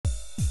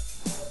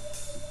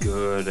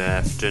Good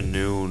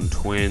afternoon,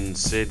 Twin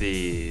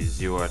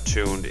Cities. You are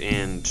tuned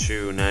in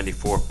to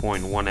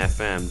 94.1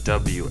 FM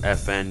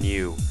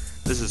WFNU.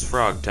 This is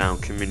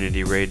Frogtown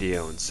Community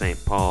Radio in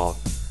St. Paul,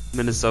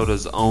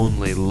 Minnesota's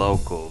only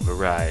local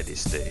variety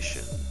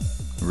station.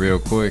 Real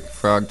quick,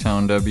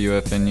 Frogtown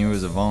WFNU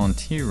is a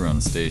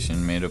volunteer-run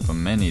station made up of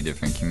many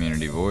different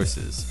community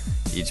voices.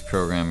 Each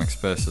program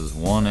expresses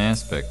one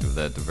aspect of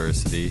that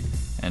diversity,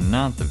 and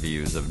not the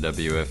views of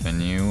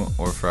WFNU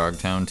or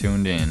Frogtown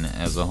Tuned In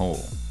as a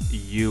whole.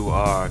 You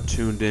are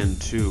tuned in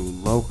to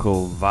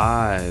Local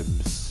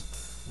Vibes.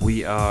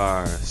 We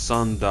are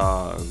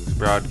SunDogs,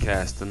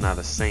 broadcasting out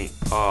of St.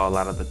 Paul,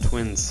 out of the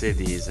Twin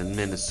Cities in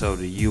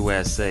Minnesota,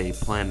 USA,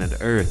 planet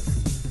Earth.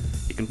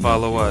 You can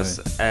follow us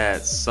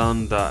at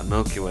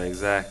Milky Way,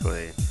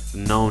 exactly, the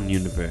known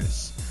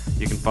universe.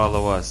 You can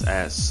follow us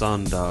at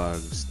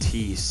SunDogs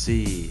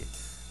TC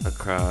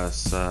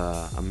across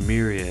a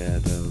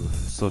myriad of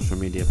social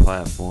media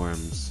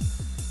platforms.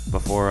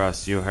 Before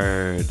us, you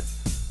heard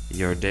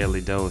your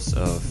daily dose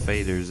of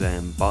faders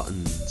and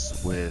buttons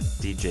with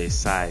DJ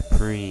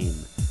Cypreme.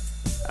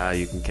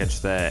 You can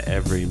catch that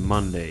every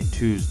Monday,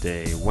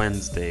 Tuesday,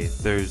 Wednesday,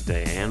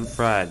 Thursday, and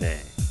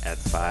Friday at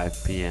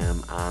 5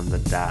 p.m. on the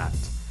dot.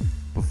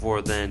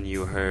 Before then,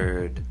 you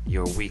heard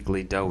your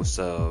weekly dose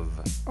of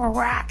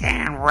rock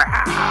and roll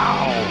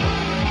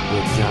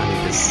with Johnny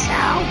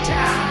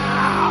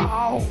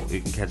DeSalto.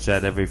 You can catch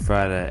that every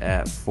Friday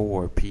at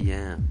 4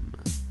 p.m.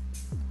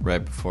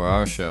 Right before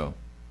our show.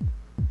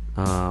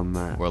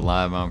 We're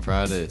live on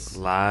Fridays.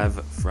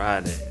 Live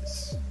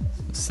Fridays.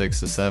 6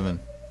 to 7.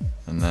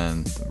 And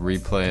then the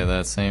replay of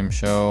that same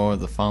show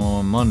the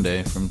following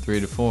Monday from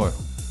 3 to 4.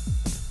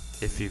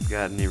 If you've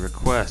got any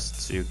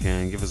requests, you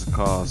can give us a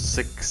call,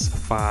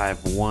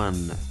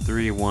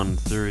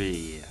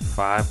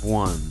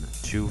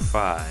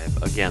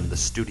 651-313-5125. Again, the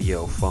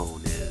studio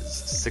phone is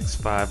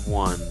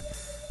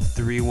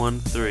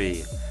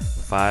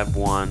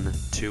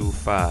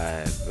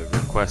 651-313-5125.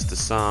 Request a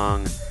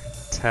song.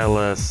 Tell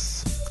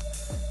us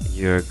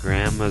your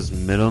grandma's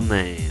middle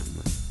name.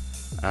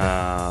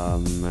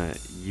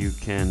 You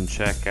can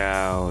check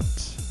out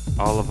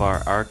all of our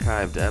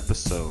archived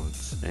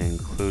episodes,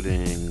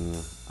 including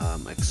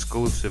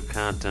exclusive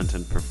content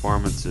and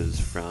performances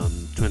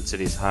from Twin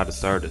Cities'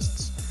 hottest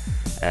artists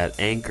at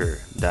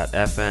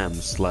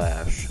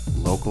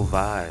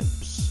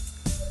anchor.fm/localvibes.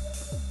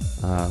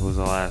 Who's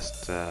the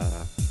last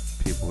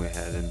people we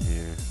had in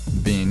here?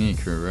 B&E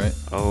crew, right?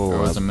 Oh, or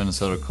was it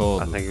Minnesota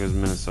Cold? I think it was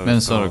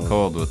Minnesota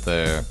Cold with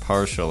their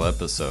partial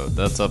episode.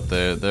 That's up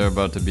there. They're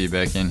about to be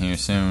back in here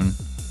soon.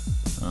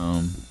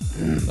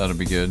 That'll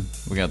be good.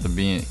 We got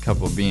the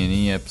couple of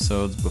B&E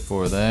episodes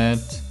before that.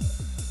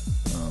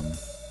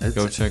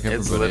 Go check everybody out.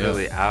 It's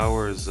literally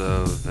hours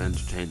of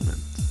entertainment.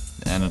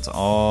 And it's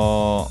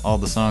all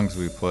the songs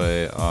we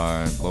play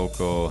are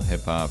local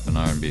hip-hop and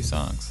R&B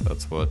songs.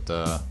 That's what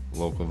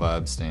Local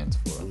Vibes stands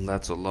for.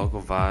 That's what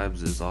Local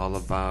Vibes is all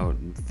about.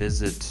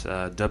 Visit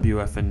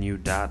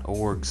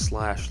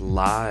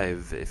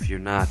wfnu.org/live if you're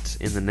not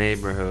in the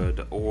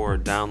neighborhood, or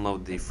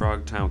download the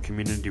Frogtown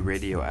Community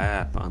Radio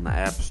app on the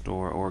App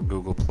Store or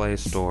Google Play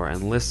Store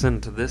and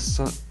listen to this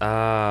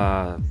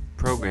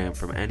program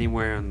from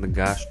anywhere in the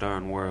gosh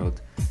darn world,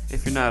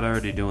 if you're not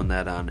already doing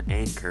that on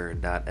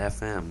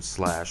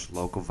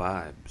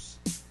anchor.fm/localvibes.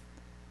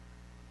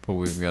 But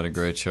we've got a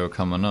great show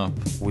coming up.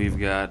 We've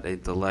got a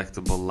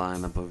delectable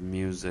lineup of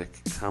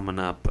music coming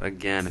up.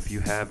 Again, if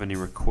you have any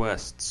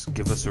requests,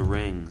 give us a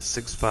ring,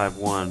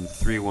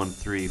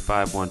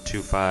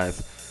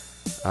 651-313-5125.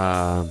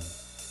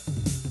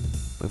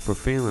 If we're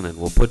feeling it,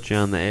 we'll put you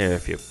on the air.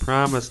 If you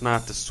promise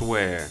not to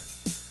swear,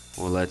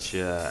 we'll let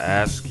you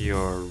ask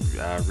your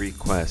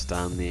request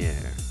on the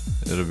air.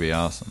 It'll be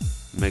awesome.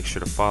 Make sure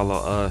to follow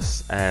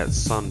us at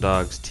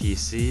SunDogs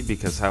TC,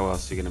 because how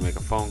else are you going to make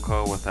a phone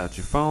call without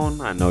your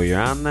phone? I know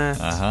you're on that.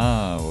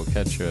 Aha, we'll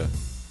catch you.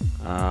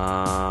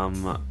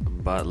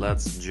 But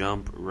let's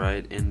jump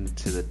right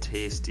into the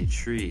tasty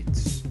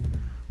treats.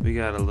 We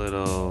got a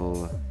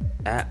little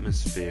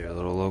atmosphere, a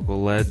little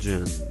local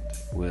legend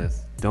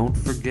with Don't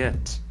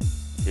Forget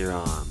here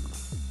on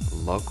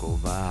Local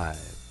Vibes.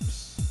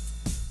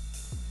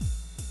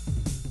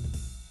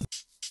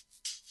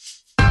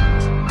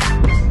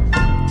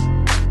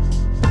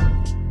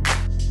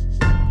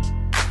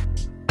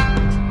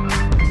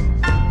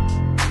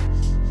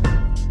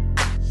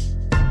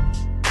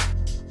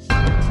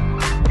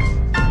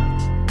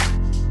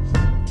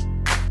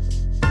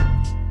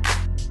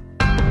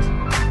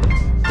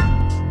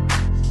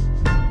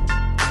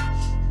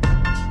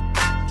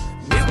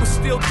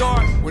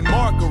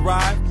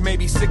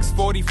 Maybe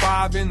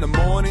 6:45 in the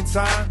morning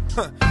time.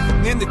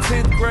 In the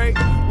 10th grade,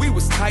 we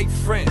was tight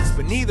friends,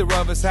 but neither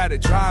of us had a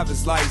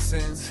driver's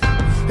license.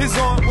 His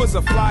aunt was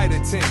a flight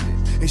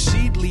attendant, and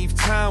she'd leave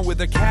town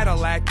with a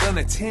Cadillac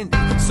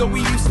unattended. So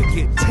we used to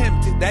get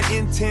tempted, that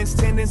intense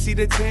tendency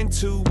to tend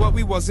to what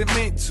we wasn't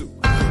meant to.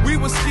 We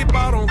would skip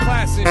out on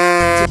class and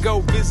to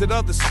go visit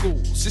other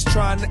schools, just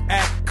trying to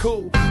act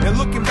cool. And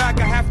looking back,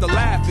 I have to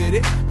laugh at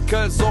it,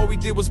 because all we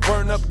did was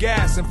burn up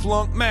gas and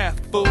flunk math,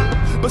 fool.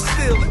 But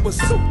still, it was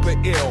super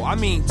ill. I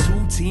mean,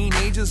 2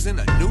 teenagers in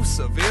a new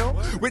Seville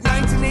with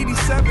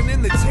 1987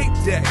 in the tape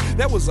deck.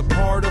 That was a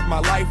part of my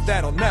life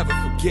that I'll never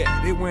forget.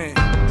 It went,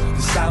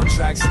 the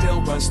soundtrack still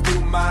runs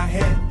through my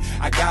head.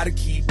 I gotta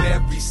keep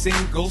every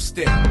single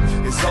step.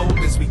 As old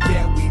as we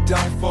get, we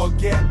don't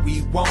forget.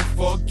 We won't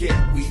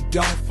forget, we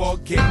don't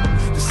forget.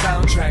 The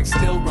soundtrack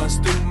still runs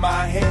through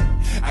my head.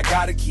 I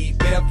gotta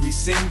keep every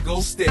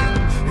single step.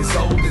 As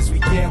old as we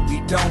get,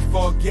 we don't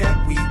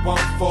forget. We won't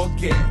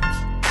forget.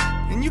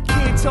 And you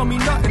can't tell me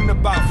nothing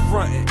about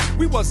frontin'.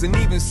 We wasn't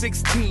even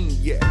 16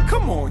 yet.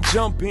 Come on,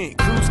 jump in.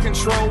 Cruise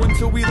control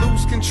until we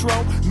lose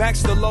control.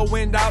 Max the low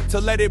end out to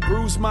let it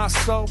bruise my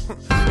soul.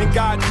 And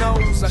God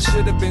knows I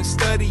should have been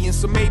studying,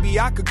 so maybe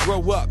I could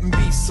grow up and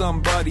be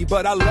somebody.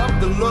 But I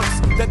love the looks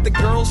that the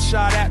girls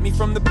shot at me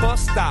from the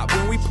bus stop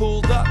when we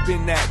pulled up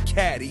in that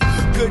caddy.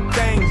 Good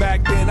thing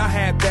back then I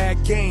had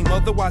bad game.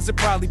 Otherwise it'd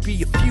probably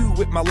be a few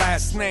with my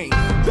last name.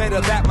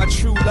 Better that my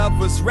true love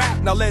was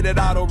rap. Now let it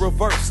auto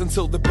reverse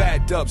until the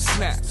bad dub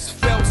snaps.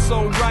 Felt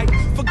so right,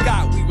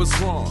 forgot we was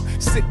wrong.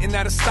 Sitting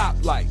at a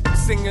stoplight,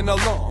 singing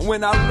along.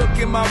 When I look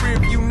in my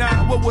rearview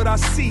now, what would I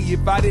see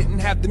if I didn't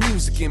have the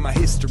music in my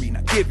history?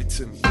 Now give it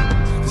to me.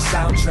 The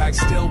soundtrack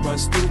still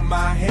runs through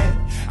my head.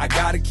 I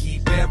gotta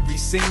keep every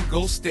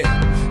single step.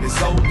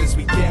 As old as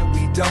we get,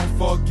 we don't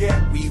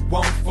forget. We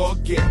won't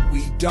forget,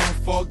 we don't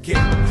forget.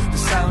 The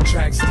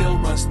soundtrack still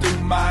runs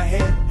through my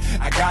head.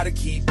 I gotta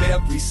keep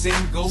every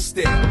single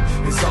step.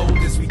 As old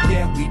as we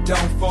get, we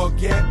don't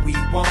forget. We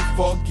won't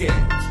forget.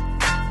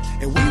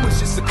 And we was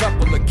just a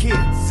couple of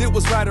kids. It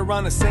was right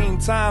around the same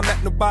time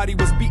that nobody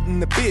was beating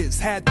the biz.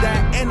 Had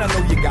that, and I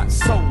know you got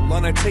soul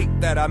on a tape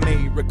that I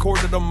made.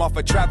 Recorded them off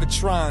a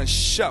Travitron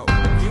show.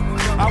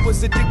 I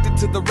was addicted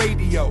to the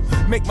radio.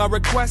 Make my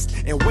request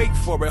and wait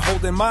for it.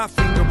 Holding my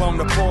finger on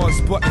the pause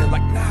button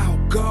like, now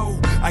go.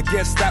 I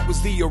guess that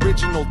was the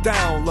original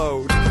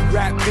download.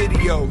 Rap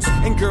videos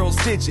and girls'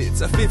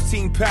 digits. A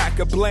 15-pack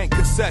of blank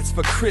cassettes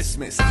for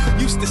Christmas.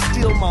 Used to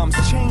steal mom's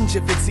change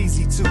if it's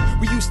easy to.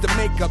 We used to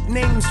make up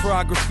names for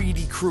our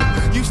graffiti crew.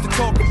 Used to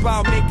talk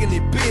about making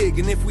it big,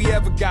 and if we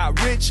ever got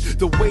rich,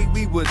 the way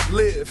we would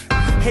live.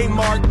 Hey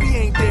Mark, we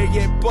ain't there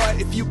yet, but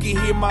if you can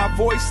hear my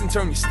voice and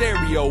turn your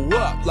stereo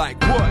up,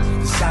 like what?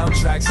 The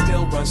soundtrack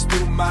still runs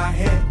through my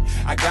head.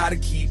 I gotta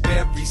keep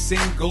every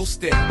single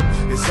step.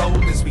 As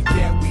old as we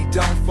get, we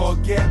don't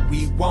forget.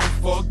 We won't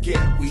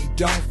forget, we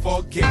don't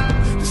forget.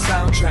 The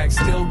soundtrack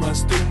still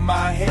runs through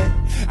my head.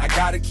 I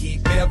gotta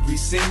keep every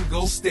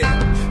single step.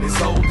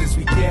 As old as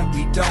we get,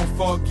 we don't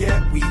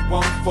forget. We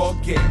won't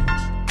forget.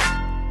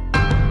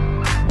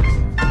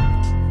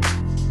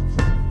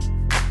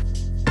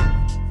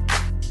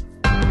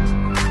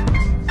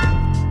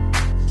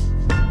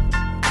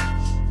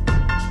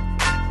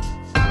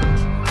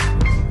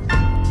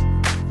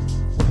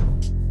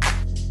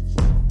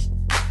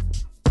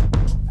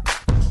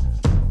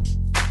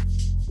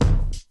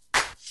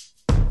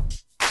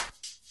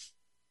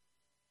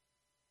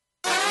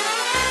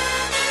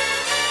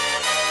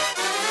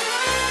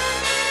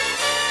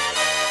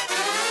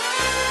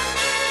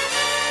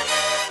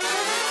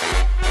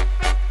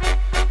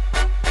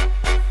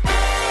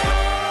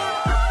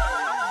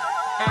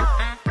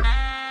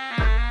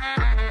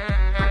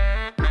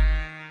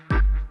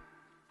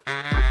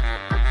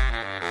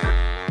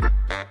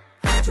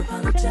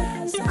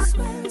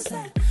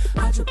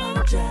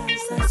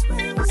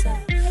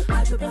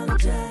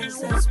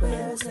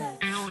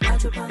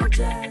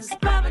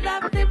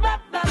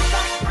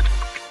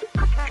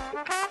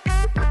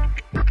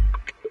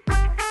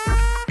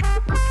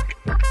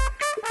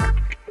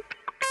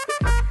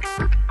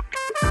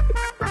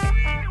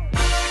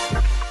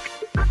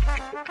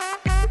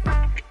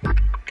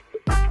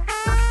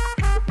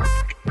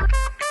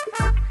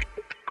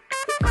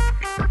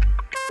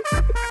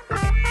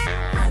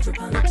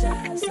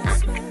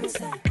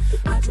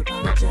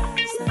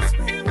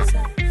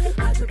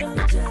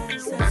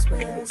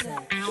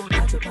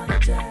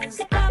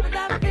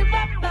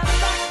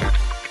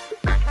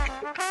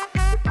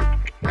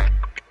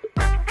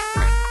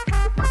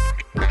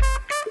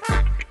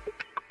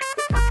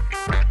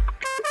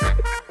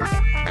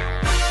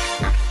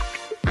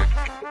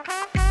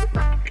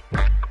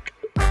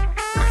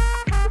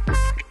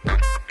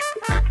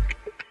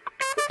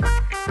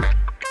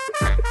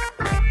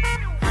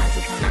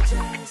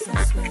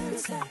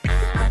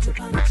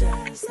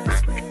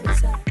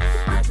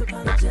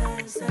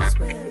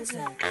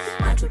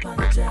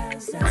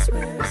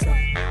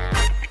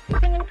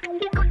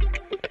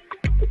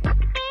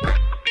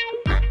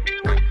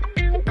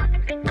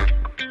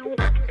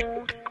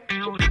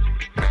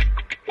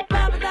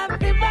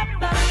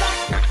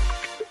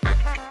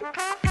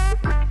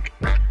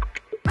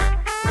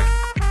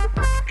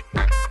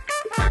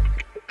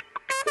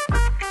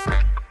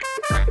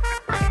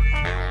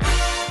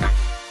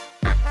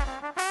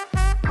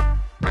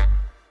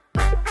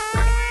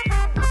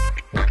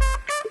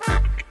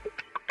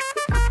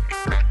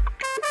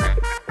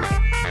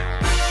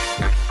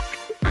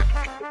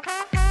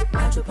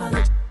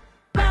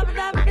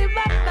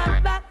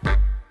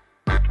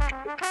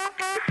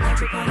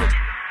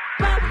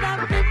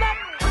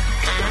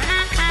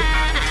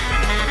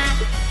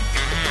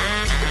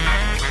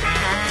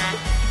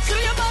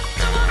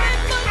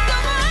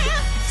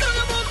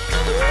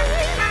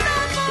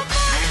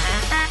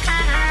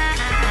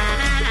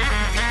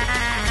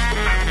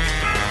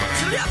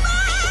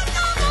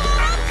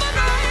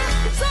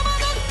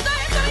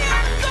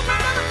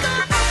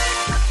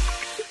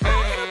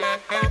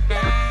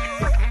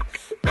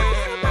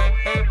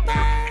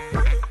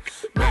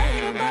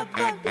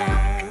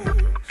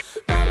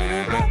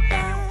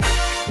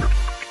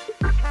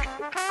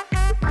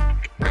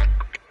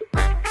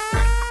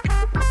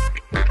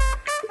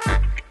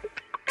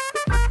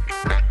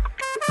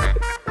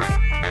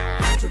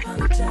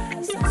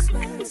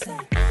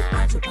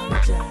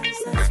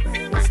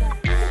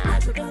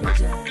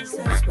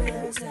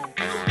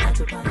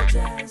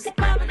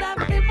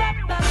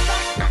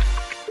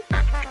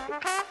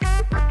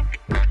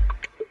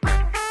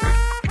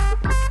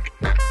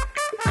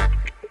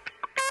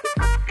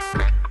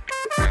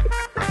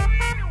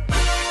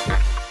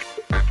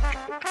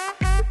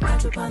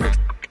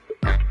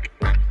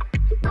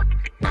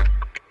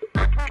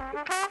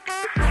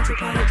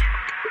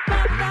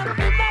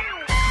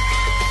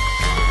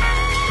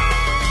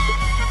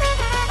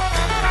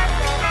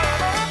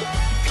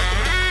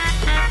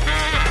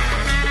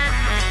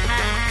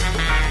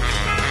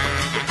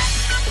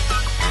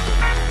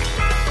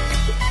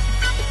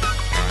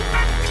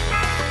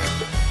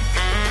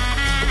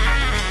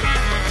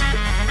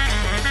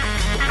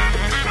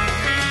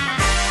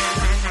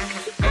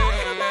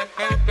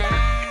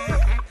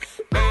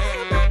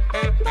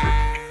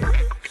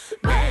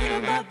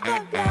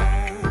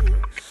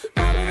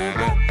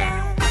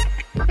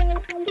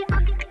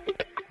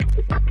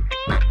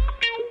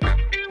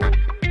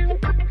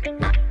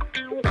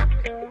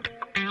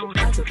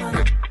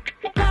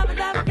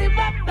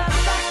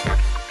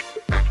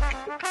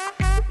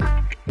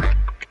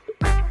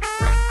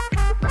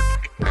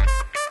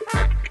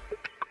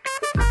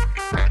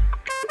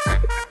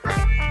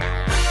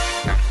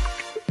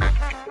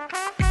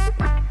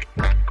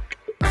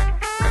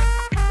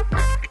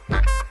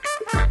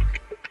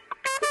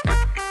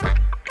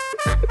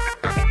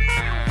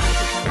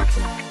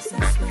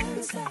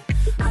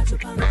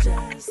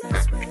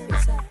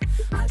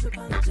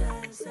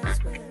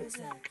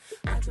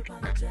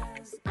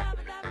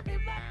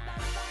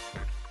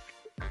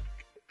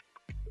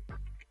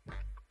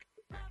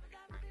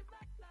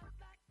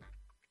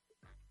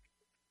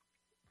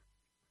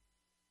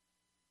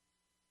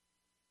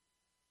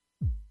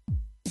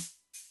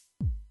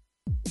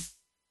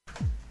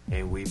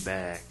 Hey, we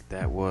back.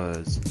 That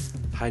was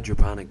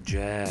Hydroponic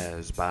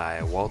Jazz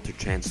by Walter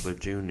Chancellor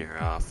Jr.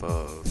 off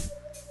of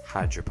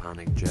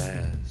Hydroponic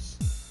Jazz.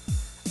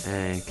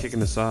 And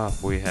kicking us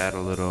off, we had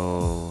a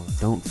little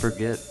Don't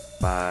Forget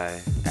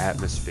by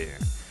Atmosphere.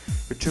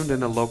 You're tuned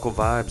into Local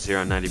Vibes here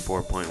on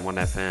 94.1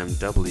 FM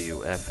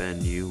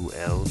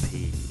WFNULP.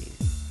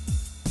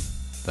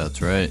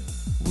 That's right.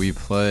 We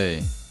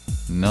play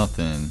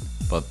nothing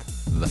but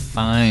the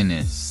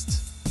finest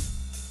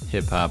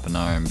hip-hop and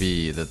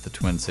R&B that the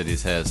Twin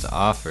Cities has to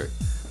offer.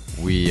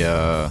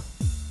 We're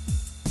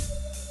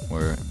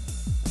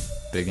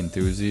big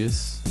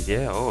enthusiasts.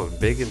 Yeah,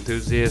 big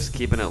enthusiasts,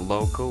 keeping it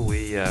local.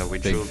 We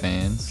big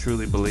fans.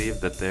 Truly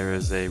believe that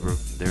there's a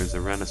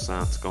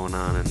renaissance going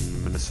on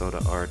in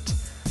Minnesota art,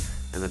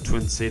 and the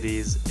Twin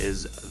Cities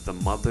is the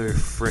mother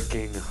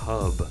fricking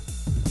hub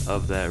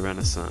of that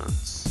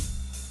renaissance.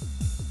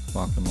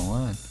 Walking the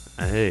line.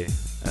 Hey,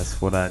 that's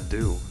what I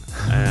do.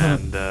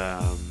 And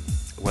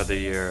whether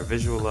you're a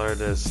visual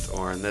artist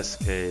or, in this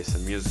case, a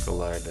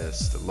musical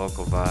artist,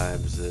 Local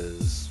Vibes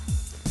is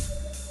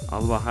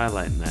all about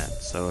highlighting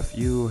that. So if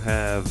you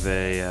have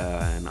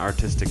an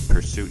artistic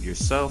pursuit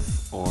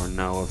yourself, or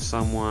know of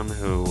someone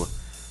who,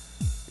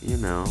 you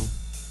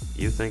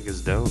think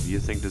is dope, you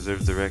think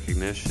deserves the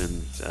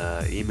recognition,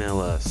 email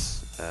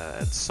us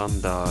at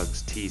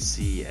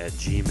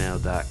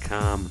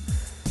sundogstc@gmail.com.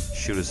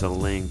 Shoot us a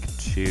link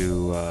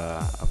to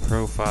a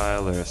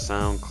profile or a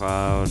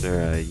SoundCloud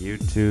or a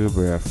YouTube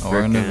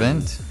or an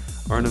event.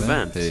 Or an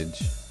event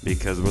page.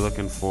 Because we're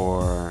looking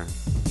for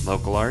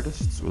local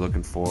artists. We're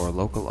looking for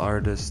local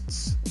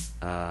artists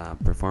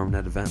performing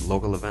at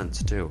local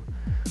events too.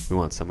 We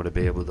want someone to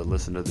be able to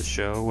listen to the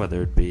show,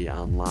 whether it be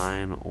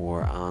online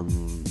or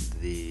on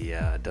the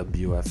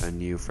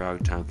WFNU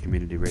Frogtown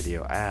Community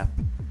Radio app,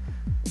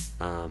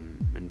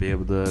 and be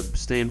able to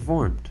stay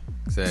informed.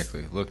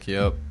 Exactly. Look you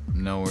up,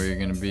 know where you're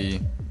going to be.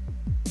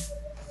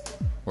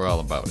 We're all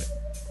about it.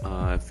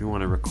 If you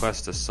want to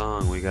request a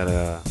song, we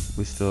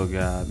still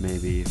got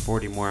maybe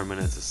 40 more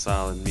minutes of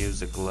solid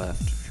music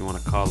left. If you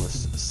want to call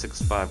us,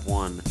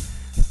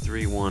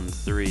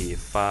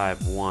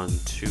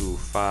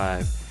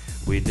 651-313-5125.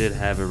 We did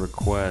have a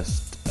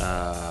request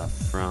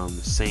from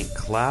St.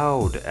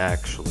 Cloud,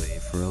 actually,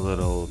 for a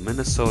little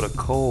Minnesota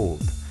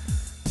Cold.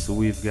 So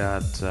we've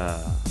got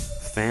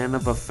Fan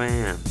of a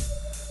Fan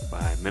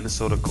by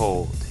Minnesota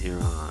Cold here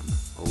on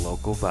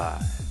Local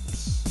Vibes.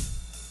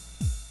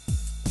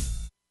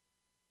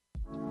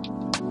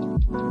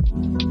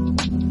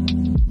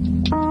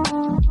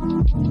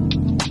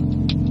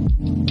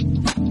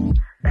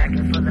 Back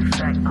and full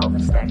effect,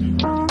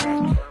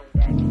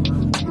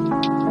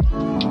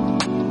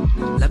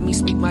 Let me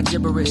speak my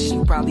gibberish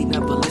you probably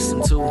never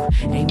listened to.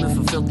 Aiming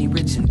for filthy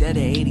rich and dead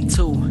at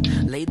 82.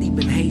 Lately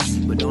been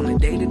hazy, but on the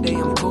day-to-day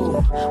I'm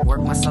cool.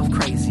 Work myself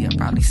crazy, I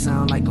probably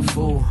sound like a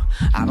fool.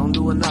 I don't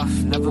do enough,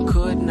 never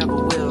could, never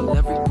will.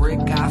 Every brick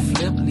I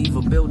flip, leave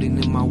a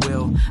building in my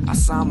will. I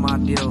signed my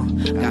deal,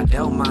 got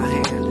dealt my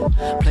hand.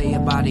 Play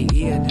it by the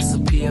ear,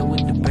 disappear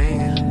with the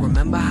band.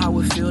 Remember how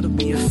it feel to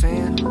be a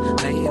fan?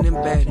 Laying in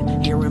bed,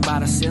 hearing by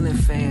the ceiling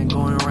fan.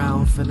 Going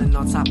around, feeling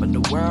on top of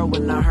the world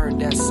when I heard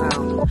that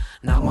sound.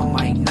 Now my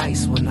mic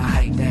nice when I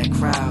hype that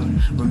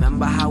crowd.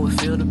 Remember how it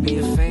feel to be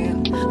a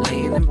fan?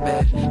 Laying in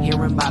bed,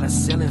 hearing by the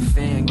ceiling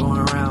fan. Going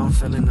around,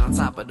 feeling on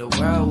top of the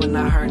world when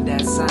I heard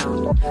that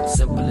sound.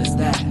 Simple as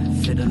that,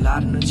 fit a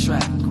lot in the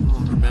track. Come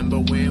on. Remember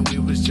when we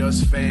was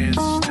just fans?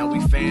 Now we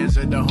fans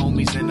of the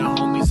homies, and the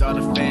homies are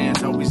the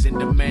fans. Always in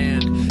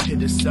demand.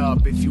 Hit us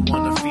up if you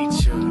want a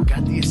feature.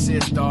 Got the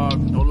assist, dog.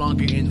 No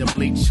longer in the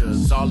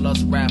bleachers. All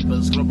us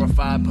rappers,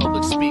 glorified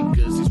public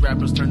speakers. These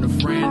rappers turn to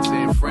friends,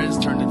 and friends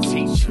turn to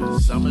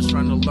teachers. I'm just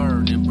trying to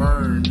learn and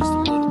burn just a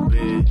little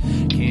bit.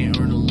 Can't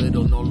earn a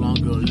little, no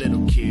longer a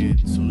little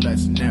kid. So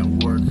let's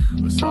network.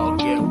 Let's all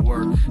get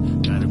work.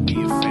 Gotta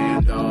be a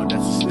fan, dog.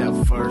 That's a step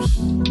first.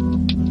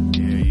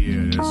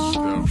 Yeah, that's a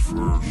step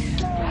first.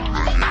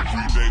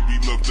 Every day we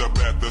looked up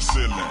at the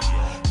ceiling,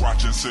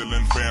 watching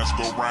ceiling fans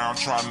go round,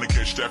 trying to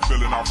catch that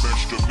feeling off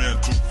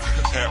instrumental.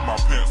 Had my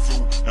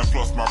pencil and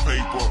plus my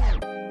paper.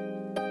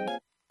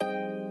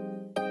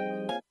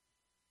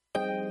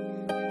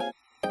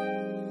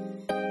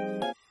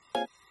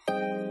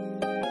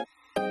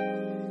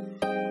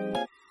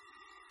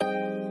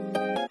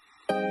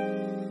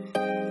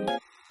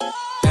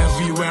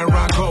 Everywhere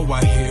I go,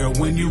 I hear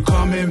when you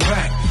coming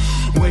back.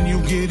 When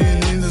you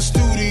getting in the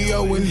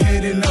studio and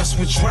hitting us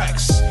with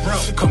tracks.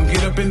 Come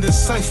get up in the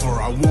cypher,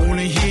 I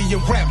wanna hear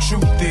your rap.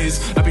 Truth is,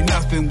 I'd be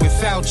nothing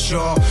without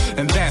y'all,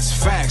 and that's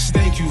facts.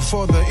 Thank you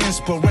for the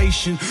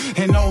inspiration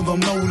and all the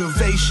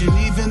motivation.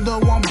 Even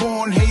though I'm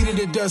born hated,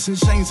 it doesn't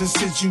change the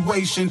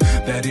situation.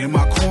 That in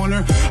my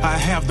corner, I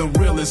have the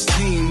realest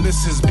team.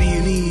 This is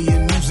B&E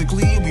and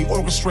musically, we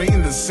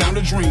orchestrating the sound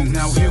of dreams.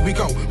 Now here we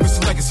go,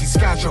 Mr. Legacy,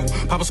 Sky Joe,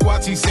 Papa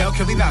Squad, T-Cell,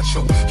 Kelly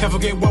Nacho. Can't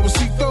forget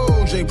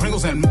Wawasito, Jay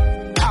Pringles, and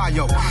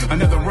Yo,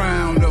 another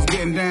round of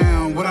getting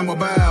down. What I'm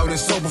about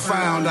is so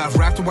profound. I've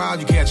rapped a while,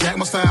 you can't jack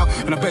my style,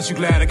 and I bet you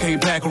glad I came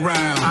back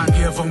around. I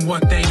give them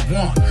what they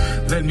want,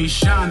 let me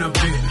shine a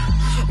bit.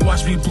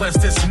 Watch me bless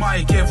this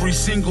mic every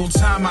single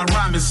time I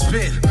rhyme and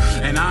spit.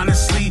 And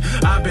honestly,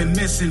 I've been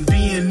missing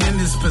being in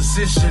this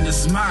position.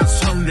 It's my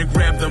turn to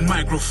grab the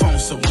microphone,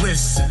 so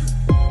listen.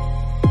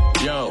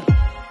 Yo,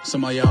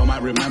 some of y'all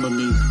might remember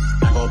me.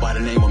 I go by the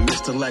name of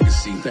Mr.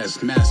 Legacy.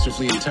 That's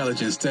masterfully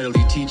intelligent,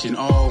 steadily teaching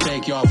all.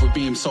 Thank y'all for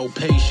being so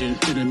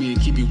patient. Didn't mean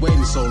to keep you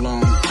waiting so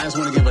long. I just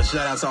want to give a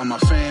shout out to all my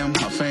fam,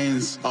 my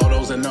fans, all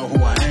those that know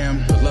who I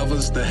am. The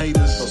lovers, the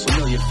haters, those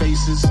familiar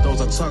faces,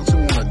 those I talk to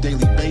on a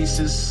daily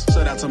basis.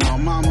 Shout out to my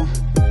mama,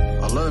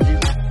 I love you.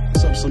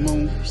 Sup,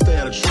 Simone, stay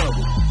out of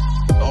trouble.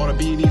 All the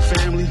B&E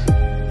family,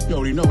 you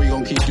already know we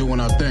gon' keep doing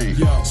our thing.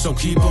 Yo, so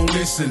keep on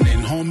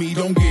listening, homie,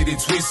 don't get it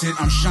twisted.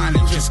 I'm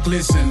shining, just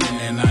glistening.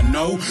 And I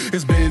know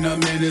it's been a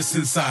minute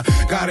since I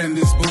got in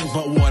this booth,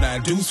 but what I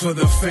do's for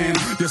the fam.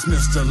 This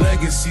Mr.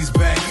 Legacy's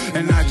back,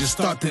 and I just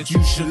thought that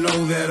you should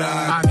know that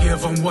I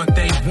give them what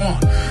they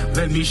want,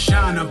 let me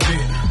shine a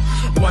bit.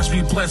 Watch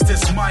me bless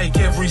this mic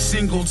every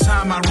single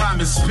time I rhyme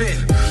and spit.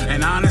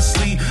 And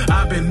honestly,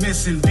 I've been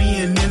missing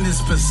being in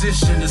this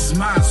position. It's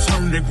my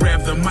turn to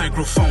grab the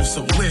microphone,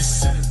 so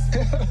listen.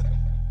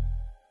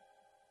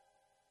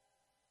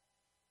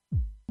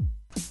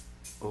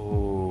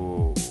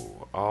 Ooh,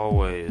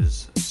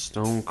 always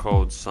stone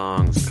cold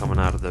songs coming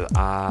out of the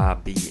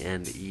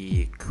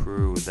B&E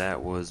crew.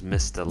 That was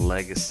Mr.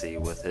 Legacy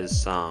with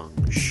his song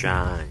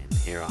Shine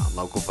here on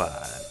Local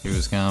Vibe. He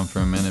was gone for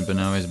a minute, but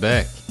now he's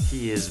back.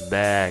 He is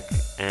back,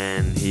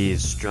 and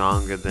he's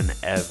stronger than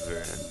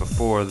ever.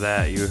 Before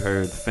that, you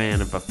heard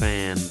Fan of a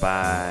Fan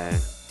by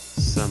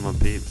some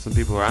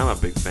people who I'm a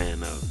big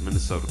fan of,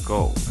 Minnesota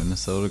Cold.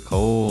 Minnesota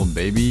Cold,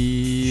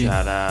 baby.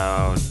 Shout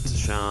out to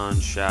Sean,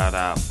 shout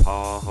out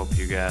Paul. Hope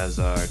you guys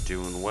are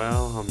doing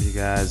well. Hope you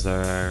guys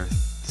are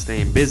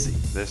staying busy.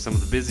 They're some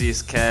of the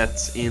busiest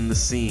cats in the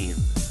scene.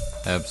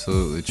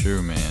 Absolutely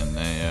true, man.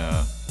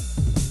 They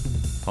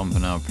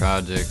pumping out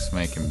projects,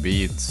 making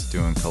beats,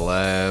 doing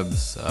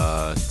collabs,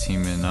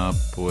 teaming up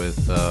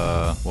with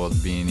the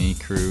B&E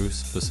crew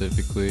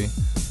specifically,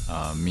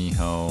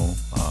 Miho,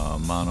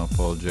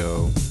 Monopole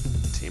Joe.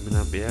 Teaming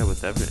up, yeah,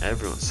 with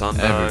everyone.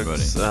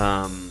 SunDogs.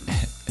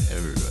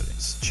 Everybody.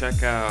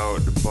 Check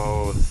out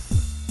both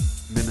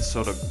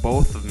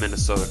of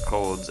Minnesota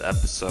Cold's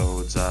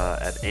episodes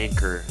at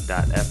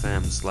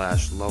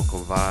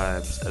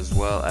anchor.fm/localvibes, as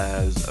well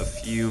as a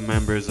few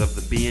members of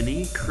the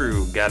B&E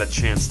crew got a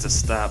chance to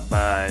stop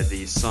by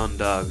the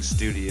SunDogs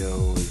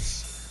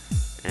studios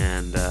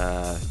and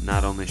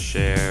not only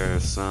share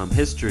some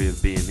history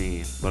of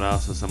B&E, but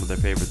also some of their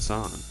favorite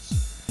songs.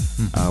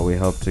 We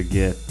hope to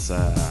get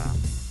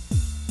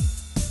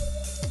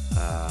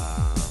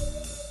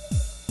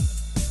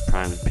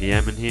Prime and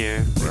PM in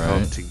here. We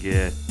hope to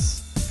get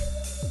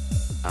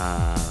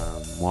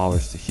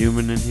Walrus the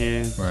Human in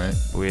here. Right.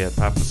 We had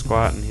Papa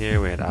Squat in here.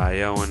 We had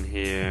I.O. in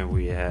here.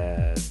 We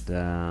had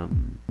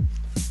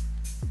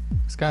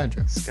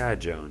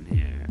Skyjo in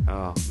here.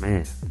 Oh,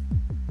 man.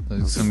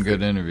 Those some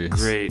good interviews.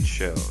 Great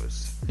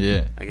shows.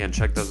 Yeah. Again,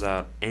 check those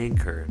out.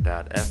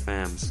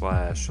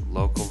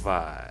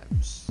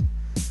 Anchor.fm/localvibes.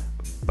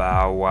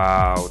 Bow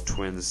wow,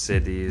 Twin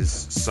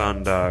Cities,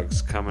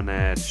 SunDogs coming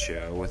at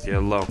you with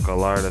your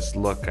local artist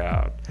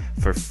lookout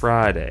for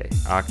Friday,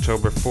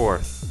 October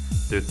 4th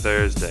through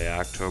Thursday,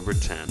 October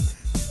 10th.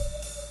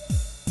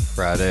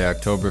 Friday,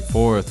 October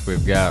 4th,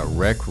 we've got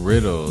Rec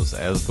Riddles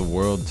As the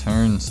World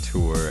Turns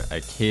tour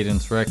at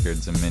Cadence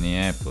Records in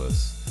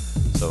Minneapolis.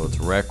 So it's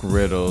Rec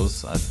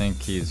Riddles. I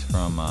think he's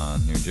from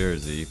New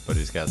Jersey, but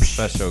he's got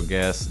special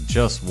guests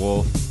Just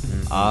Wolf,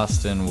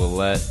 Austin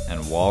Willette,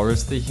 and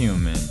Walrus the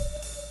Human.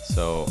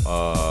 So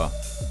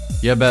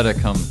you better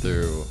come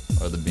through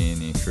or the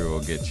B&E crew will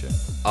get you.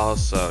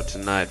 Also,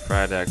 tonight,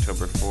 Friday,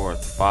 October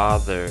 4th,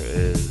 Father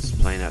is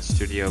playing at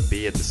Studio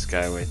B at the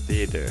Skyway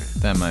Theater.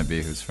 That might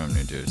be who's from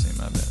New Jersey,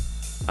 my bad.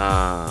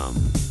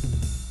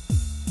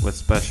 With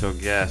special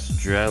guests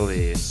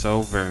Drelly,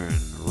 Sovern,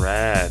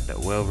 Rad,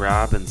 Will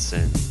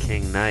Robinson,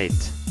 King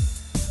Knight,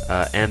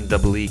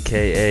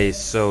 NEEKA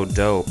So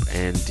Dope,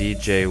 and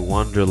DJ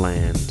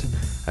Wonderland.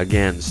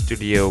 Again,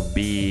 Studio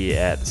B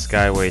at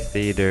Skyway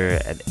Theater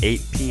at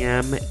 8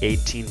 p.m.,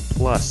 18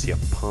 plus, you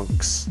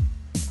punks.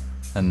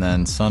 And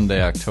then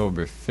Sunday,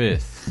 October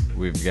 5th,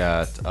 we've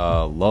got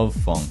Love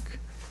Funk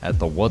at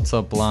the What's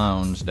Up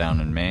Lounge down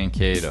in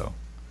Mankato.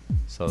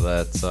 So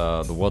that's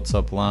the What's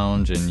Up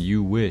Lounge and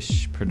You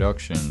Wish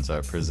Productions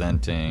are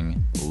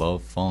presenting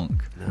Love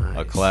Funk,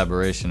 a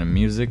collaboration of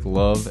music,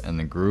 love, and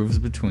the grooves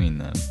between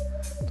them.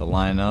 The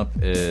lineup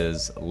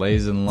is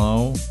Lays and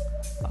Low,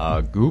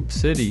 Goop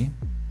City,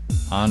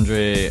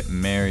 Andre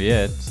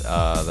Mariette,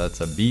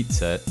 that's a beat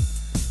set,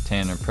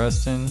 Tanner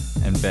Preston,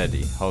 and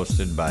Betty,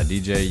 hosted by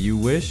DJ You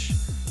Wish.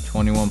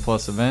 21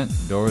 plus event,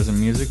 doors and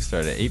music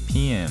start at 8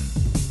 p.m.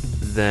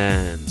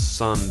 Then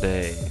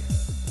Sunday,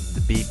 the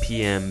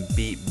BPM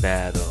Beat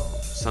Battle,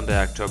 Sunday,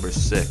 October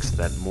 6th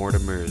at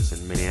Mortimer's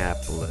in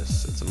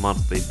Minneapolis. It's a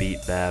monthly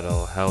beat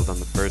battle held on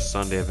the first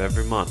Sunday of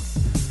every month,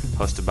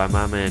 hosted by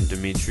my man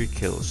Dimitri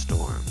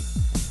Killstorm.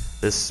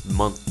 This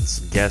month's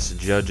guest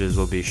judges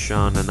will be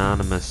Sean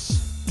Anonymous,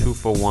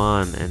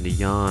 2-for-1, and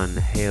Jan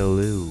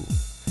Haleu.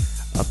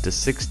 Up to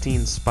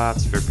 16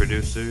 spots for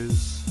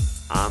producers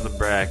on the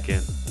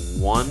bracket.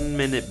 1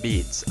 minute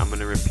beats. I'm going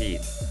to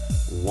repeat.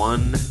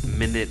 1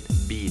 minute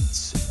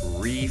beats.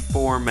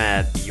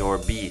 Reformat your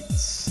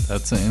beats.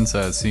 That's an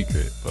inside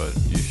secret, but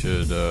you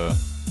should know.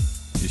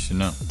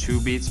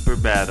 2 beats per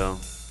battle.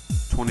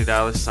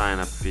 $20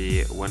 sign-up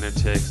fee. Winner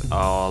takes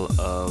all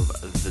of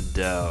the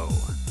dough.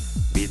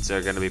 Beats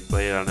are going to be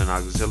played on an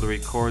auxiliary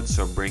cord,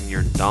 so bring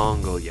your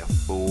dongle, you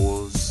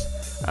fools.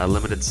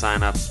 Limited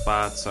sign-up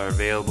spots are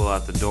available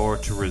at the door.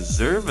 To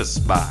reserve a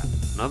spot,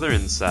 another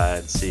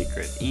inside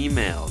secret,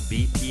 email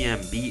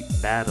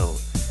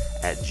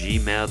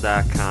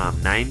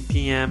bpmbeatbattle@gmail.com. 9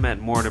 p.m. at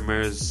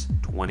Mortimer's,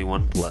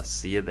 21 plus.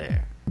 See you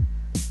there.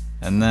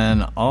 And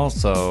then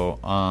also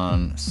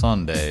on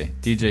Sunday,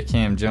 DJ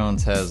Cam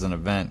Jones has an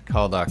event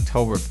called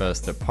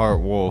Oktoberfest at Part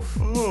Wolf.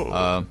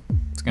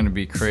 It's going to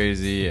be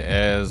crazy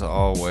as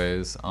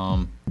always.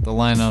 The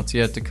lineout's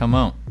yet to come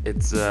out.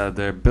 It's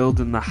they're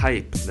building the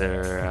hype.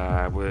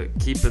 We're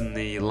keeping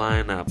the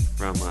lineup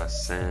from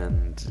us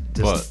and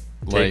just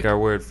take our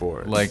word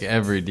for it. Like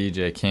every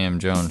DJ Cam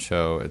Jones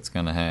show, it's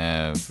going to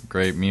have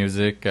great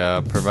music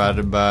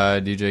provided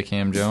by DJ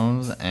Cam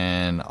Jones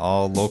and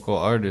all local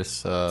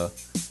artists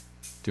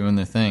doing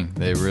their thing.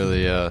 They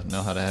really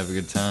know how to have a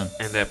good time.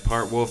 And at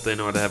Part Wolf, they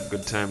know how to have a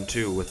good time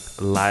too, with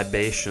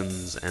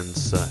libations and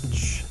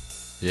such.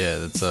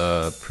 Yeah, it's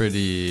a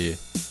pretty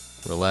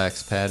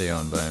relaxed patio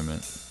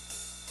environment.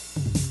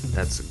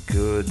 That's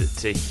good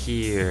to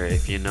hear,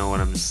 if you know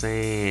what I'm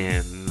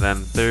saying. Then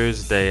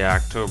Thursday,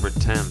 October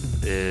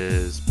 10th,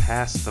 is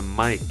Pass the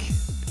Mic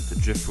at the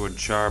Driftwood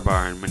Char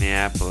Bar in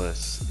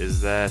Minneapolis.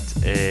 Is that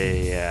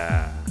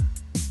a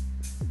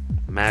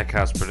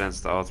Madhouse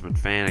presents the Ultimate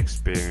Fan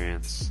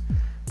Experience?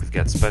 We've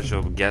got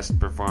special guest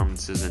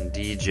performances and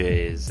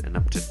DJs, and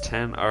up to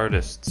 10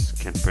 artists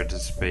can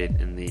participate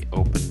in the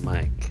open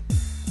mic.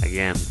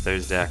 Again,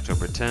 Thursday,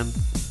 October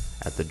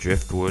 10th at the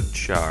Driftwood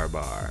Char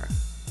Bar.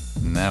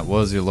 And that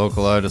was your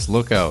local artist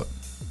lookout.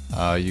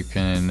 You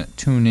can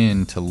tune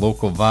in to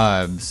Local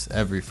Vibes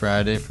every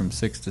Friday from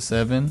 6 to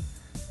 7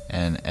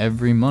 and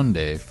every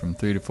Monday from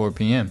 3 to 4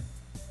 p.m.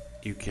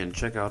 You can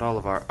check out all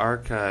of our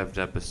archived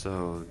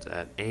episodes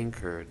at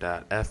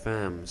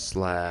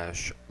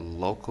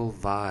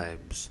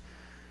anchor.fm/localvibes.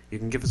 You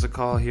can give us a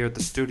call here at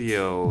the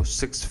studio,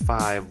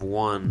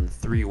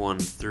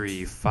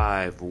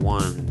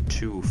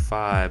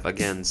 651-313-5125.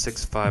 Again,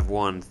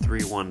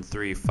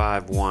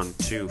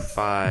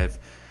 651-313-5125.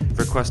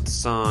 Request a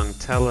song.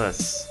 Tell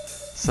us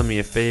some of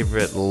your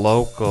favorite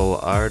local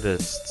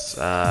artists,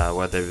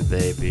 whether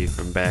they be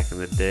from back in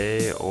the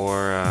day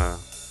or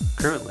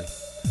currently.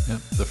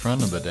 Yep, the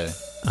front of the day.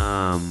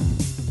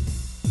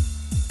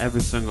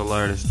 Every single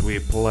artist we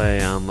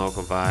play on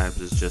Local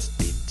Vibes is just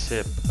the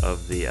tip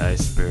of the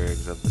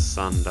icebergs of the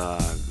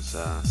SunDogs,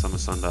 some of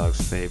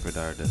SunDogs' favorite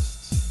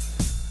artists.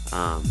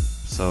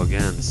 So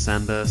again,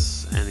 send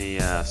us any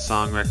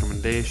song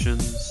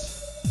recommendations.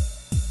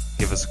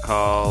 Give us a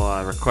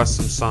call, request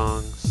some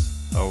songs.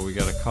 Oh, we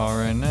got a call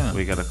right now.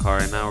 We got a call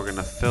right now. We're going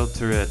to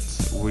filter it.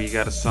 We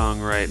got a song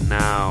right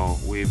now.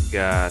 We've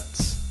got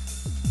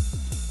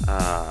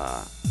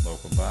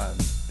Local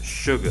Vibes.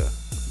 Sugar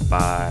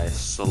by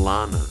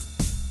Solana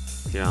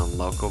here on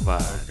Local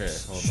Vibes. Okay,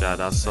 hold Shout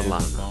on. out Stay on the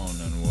Solana.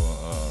 phone and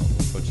we'll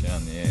put you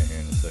on the air here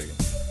in a second.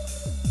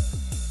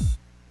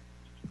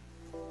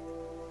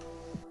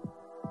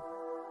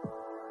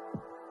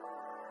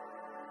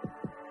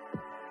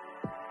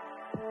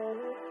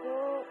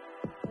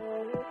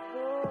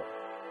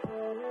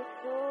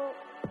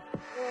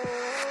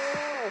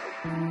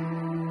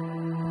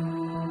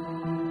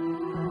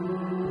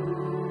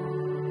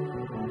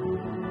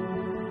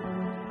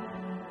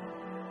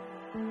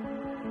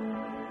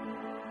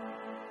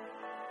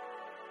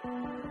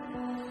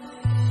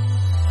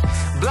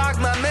 Block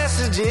my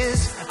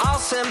messages, all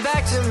sent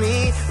back to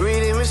me.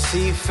 Reading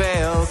receipt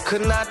failed,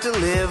 could not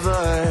deliver.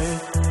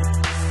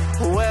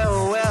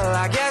 Well,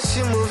 I guess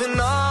you're moving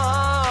on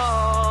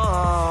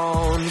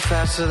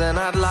faster than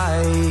I'd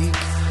like.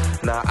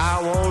 Now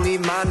I won't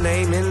leave my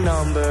name and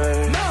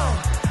number. No,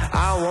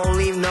 I won't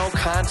leave no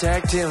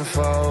contact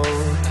info.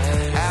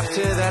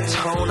 After that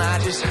tone, I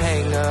just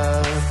hang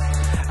up.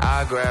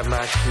 I grab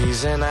my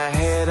keys and I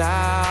head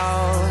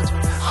out.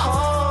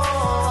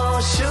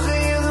 Oh, sugar,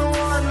 you're the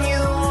one, you're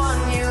the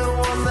one, you're the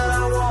one that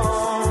I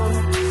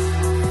want.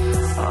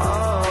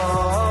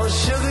 Oh,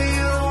 sugar,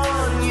 you're the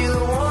one, you're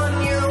the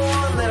one, you're the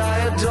one that I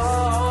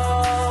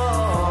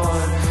adore.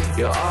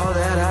 You're all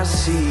that I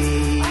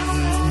see,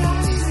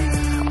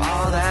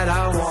 all that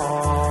I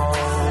want.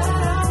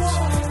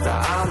 Now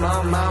I'm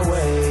on my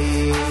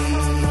way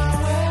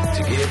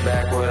to get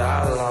back what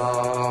I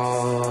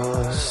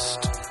lost.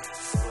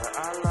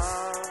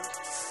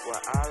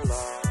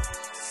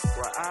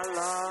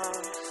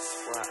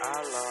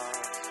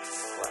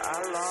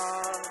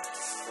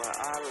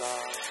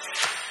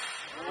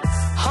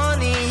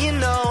 Honey, you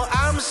know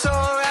I'm so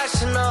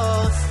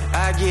rational.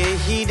 I get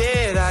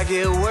heated, I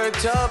get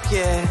worked up,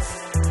 yeah.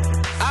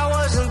 I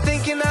wasn't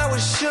thinking, I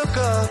was shook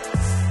up.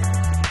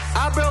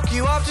 I broke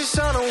you off just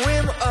on a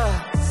whim,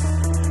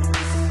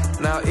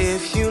 Now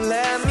if you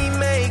let me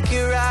make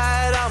it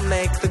right, I'll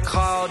make the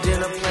call,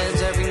 dinner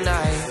plans every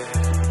night.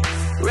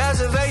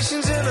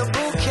 Reservations in a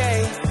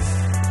bouquet.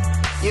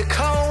 Your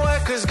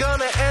co-worker's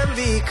gonna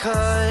envy,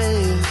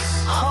 cause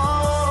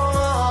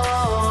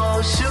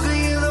oh, sugar,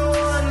 you're the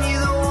one,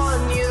 you're the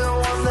one, you're the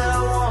one that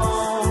I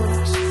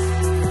want.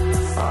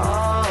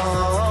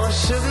 Oh,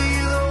 sugar,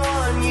 you're the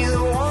one, you're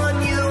the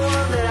one, you're the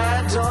one that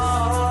I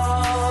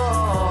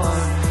adore.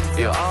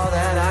 You're all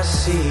that I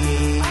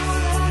see,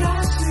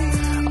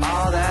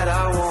 all that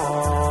I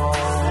want.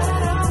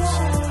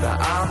 Now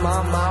I'm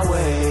on my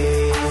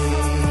way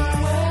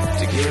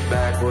to get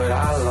back what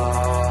I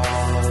lost.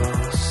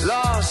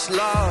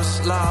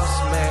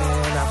 Lost,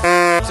 man. I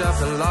f***ed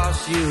up and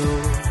lost you.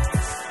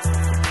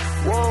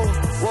 Whoa,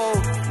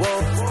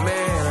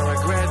 man. I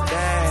regret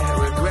that.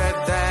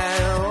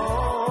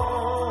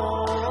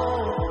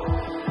 Oh.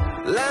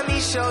 Let me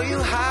show you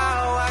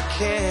how I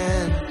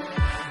can.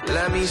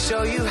 Let me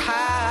show you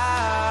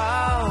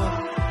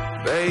how.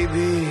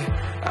 Baby,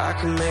 I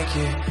can make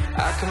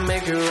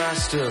it right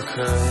still,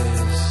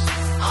 cause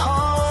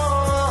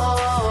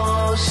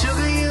oh,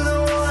 sugar, you're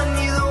the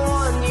one, you're the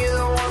one, you're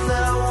the one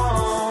that I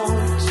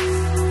want.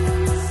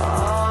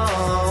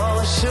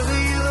 Oh,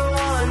 sugar, you're the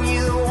one,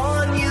 you're the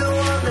one, you're the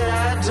one that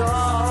I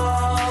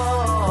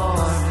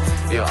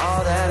adore. You're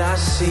all that I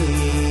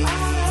see,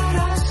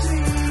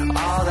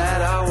 all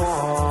that I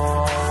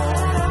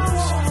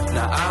want.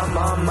 Now I'm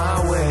on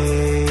my way.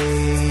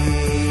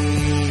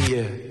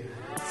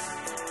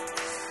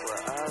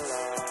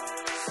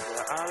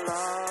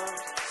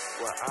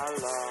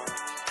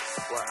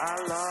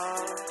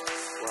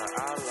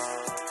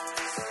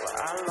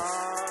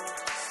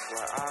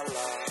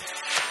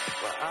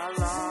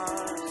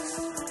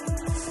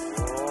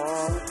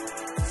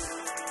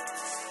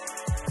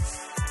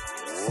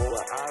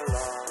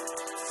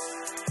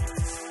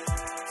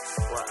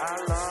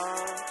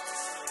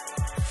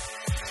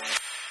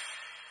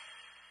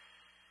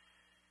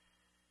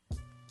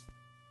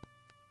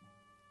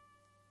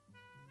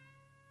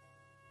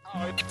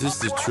 This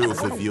is the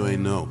truth if you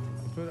ain't know.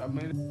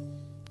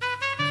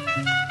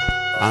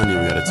 I don't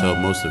even gotta tell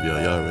most of y'all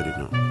already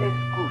know.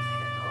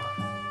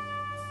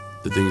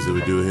 The things that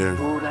we do here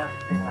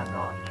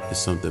is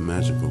something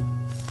magical.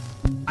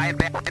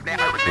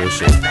 Real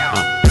shit.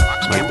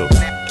 Mike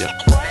Dose. Yeah.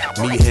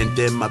 Me and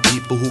them, my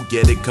people who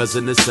get it cause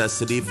of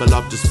necessity. Fell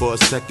off just for a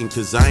second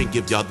cause I ain't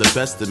give y'all the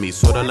best of me.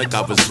 Sorta like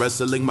I was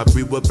wrestling my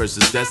free will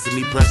versus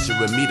destiny.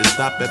 Pressuring me to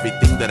stop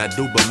everything that I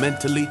do, but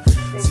mentally,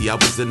 see, I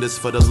was in this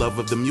for the love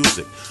of the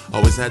music.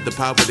 Always had the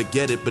power to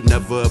get it, but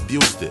never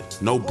abused it.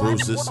 No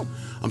bruises.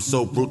 I'm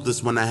so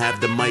ruthless when I have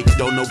the mic.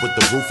 Don't know what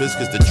the roof is,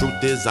 cause the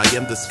truth is I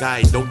am the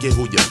sky. Don't care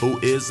who your boo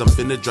is. I'm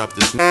finna drop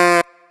this.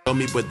 Tell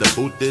me where the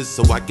booth is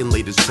so I can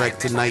lay this track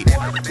tonight.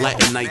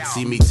 Latin night,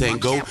 see me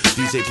tango.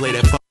 DJ play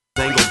that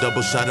tango,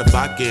 double shot of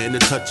vodka and a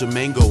touch of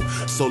mango.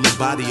 Soul and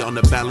body on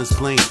a balanced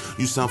plane.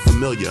 You sound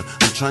familiar.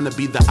 I'm trying to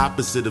be the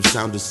opposite of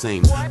sound the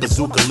same.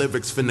 Bazooka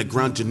lyrics finna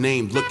ground your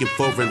name. Looking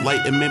for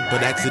enlightenment,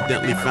 but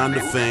accidentally found the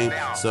fame.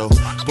 So,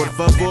 por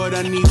favor,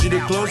 I need you to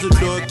close the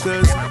door,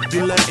 cause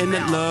you letting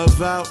that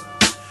love out.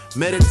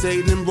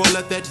 Meditating and roll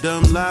out that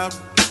dumb loud.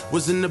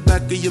 Was in the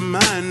back of your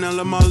mind, now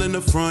I'm all in the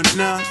front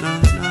now.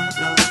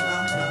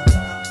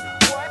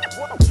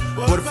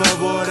 Por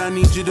favor, I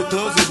need you to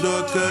close the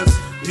door, cause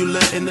you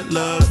letting the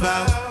love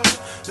out.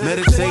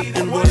 Meditate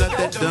and roll out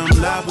that dumb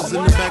lie. Was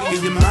in the back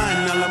of your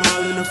mind, now I'm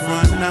all in the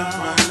front now.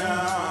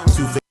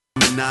 Too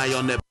and I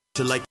on that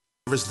bitch like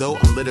though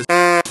I'm lit as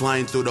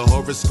flying through the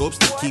horoscopes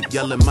to keep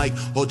yelling Mike,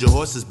 hold your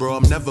horses bro,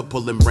 I'm never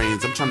pulling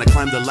reins. I'm trying to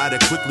climb the ladder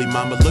quickly,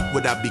 mama, look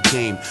what I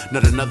became.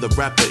 Not another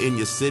rapper in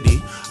your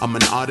city. I'm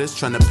an artist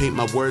trying to paint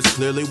my words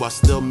clearly while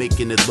still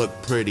making it look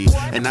pretty.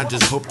 And I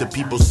just hope that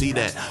people see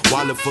that.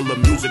 Wallet full of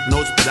music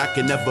notes, but I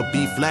can never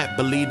be flat,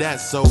 believe that.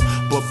 So,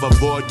 por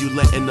favor, you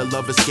letting the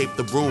love escape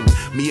the room.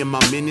 Me and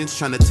my minions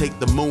trying to take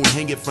the moon,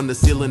 hang it from the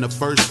ceiling of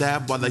First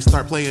Ave while they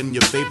start playing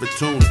your favorite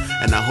tune.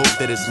 And I hope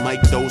that it's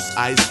Mike Dose,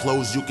 eyes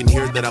closed, you can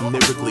hear that I'm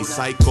lyrically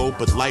psycho,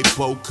 but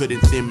lipo couldn't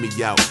thin me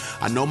out.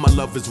 I know my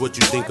love is what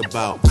you think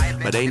about,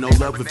 but ain't no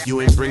love if you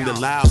ain't bring the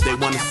loud. They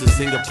want us to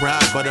sing a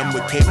proud, but I'm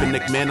with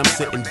Kaepernick, man, I'm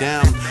sitting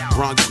down.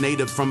 Bronx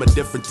native from a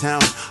different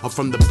town. I'm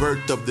from the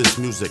birth of this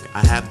music.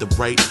 I have the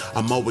right,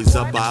 I'm always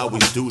up, I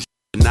always do shit.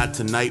 Not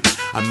tonight.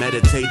 I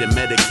meditate and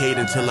medicate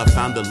until I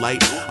found the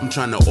light. I'm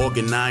trying to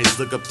organize,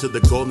 look up to the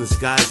golden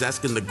skies,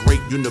 asking the great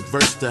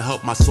universe to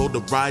help my soul to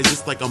rise.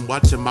 It's like I'm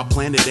watching my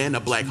planet and a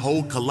black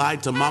hole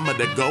collide. To mama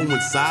to go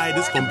inside,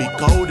 it's gonna be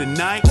cold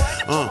tonight.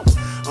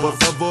 Por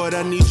favor,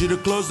 I need you to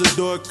close the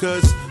door,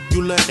 cause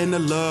you letting the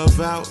love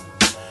out.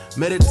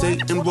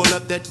 Meditate and roll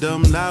up that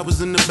dumb lie. Was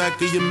in the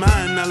back of your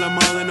mind, now I'm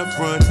all in the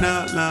front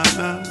now.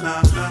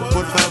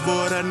 Por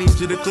favor, I need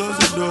you to close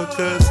the door,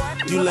 cause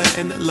you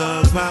letting the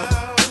love out.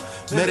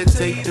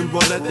 Meditate and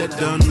roll up that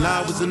dumb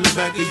lie. Was in the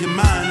back of your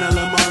mind, now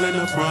I'm all in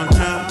the front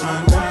now.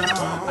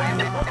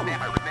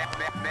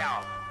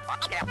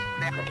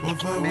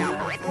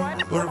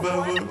 Por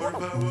favor,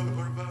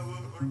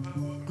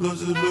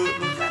 close the door,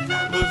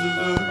 close the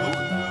door.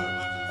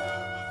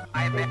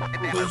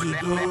 Close your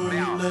door,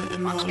 you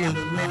letting all of the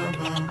love out.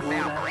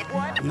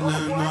 You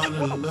letting all of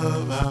the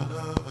love out.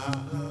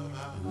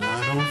 And I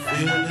don't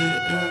feel it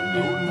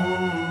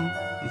anymore.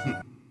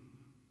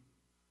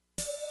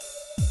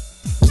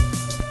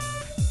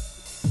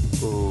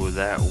 Ooh,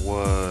 that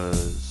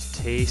was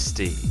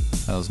tasty.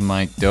 That was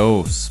Mike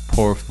Dose,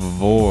 por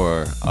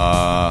favor.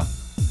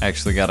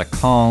 Actually got a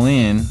call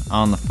in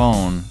on the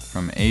phone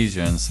from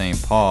Asia in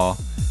St. Paul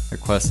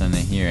requesting to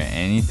hear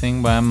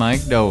anything by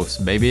Mike Dose,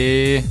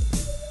 baby.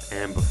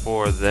 And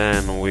before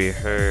then, we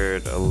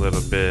heard a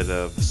little bit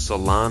of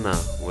Solana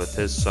with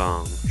his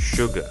song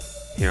Sugar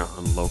here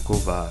on Local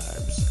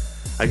Vibes.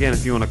 Again,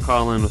 if you want to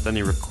call in with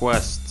any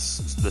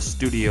requests, the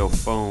studio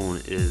phone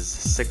is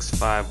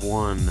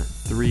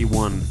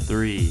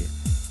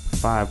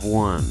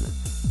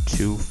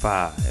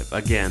 651-313-5125.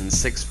 Again,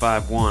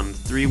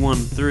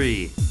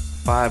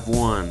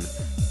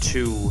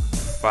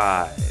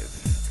 651-313-5125.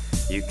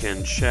 You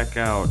can check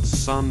out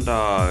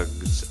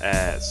SunDogs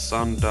at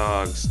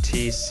SunDogs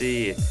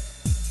TC.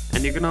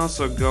 And you can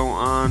also go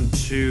on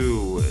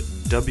to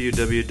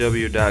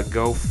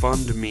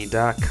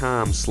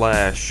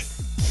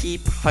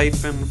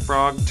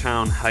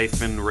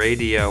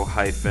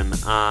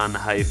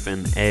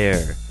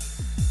www.gofundme.com/keep-frogtown-radio-on-air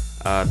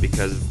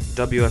because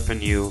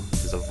WFNU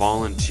is a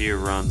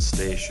volunteer-run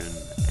station,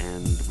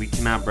 and we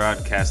cannot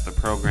broadcast the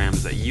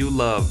programs that you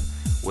love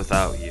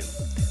without you.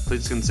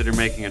 Please consider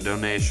making a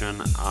donation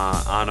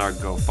on our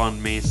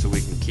GoFundMe so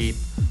we can keep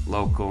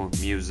local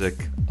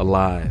music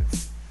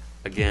alive.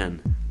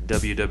 Again,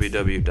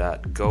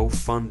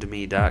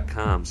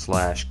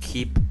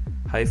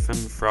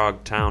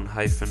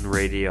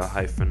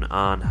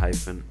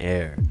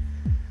 www.gofundme.com/keep-frogtown-radio-on-air.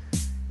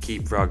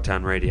 Keep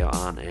Frogtown Radio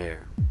on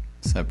air.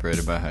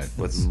 Separated by hyphens.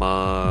 With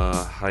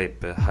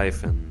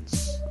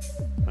hyphens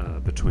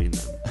between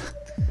them.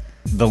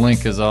 The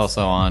link is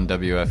also on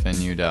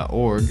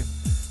WFNU.org,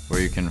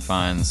 where you can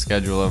find the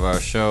schedule of our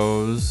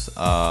shows,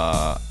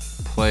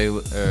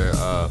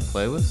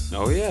 playlists.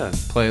 Oh yeah,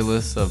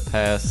 playlists of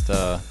past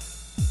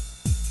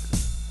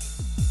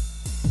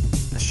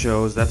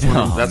shows. That's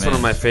one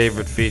of my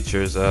favorite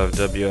features of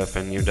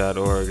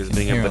WFNU.org is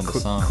being able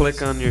to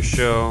click on your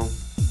show,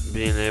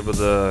 being able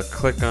to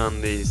click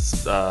on the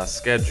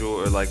schedule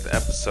or like the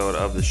episode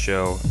of the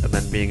show, and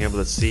then being able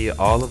to see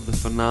all of the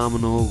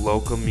phenomenal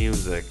local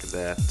music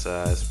that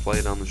is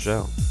played on the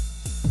show.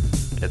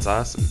 It's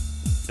awesome.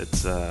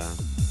 It's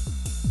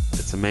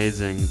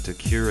amazing to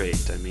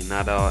curate. I mean,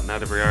 not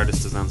every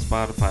artist is on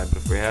Spotify, but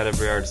if we had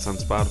every artist on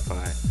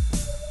Spotify,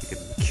 we could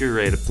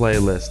curate a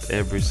playlist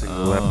every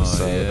single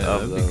episode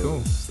of those. Be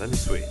cool. That'd be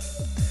sweet.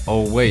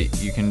 Oh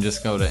wait, you can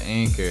just go to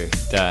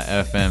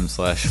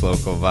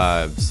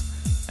anchor.fm/localvibes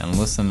and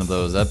listen to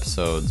those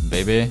episodes,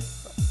 baby.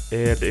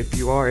 And if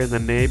you are in the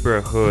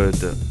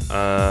neighborhood,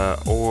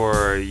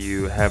 or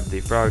you have the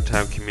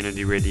Frogtown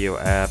Community Radio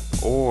app,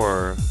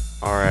 or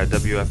are at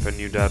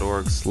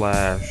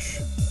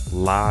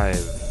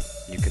wfnu.org/live,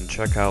 you can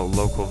check out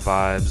Local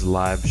Vibes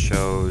live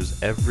shows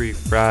every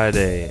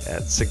Friday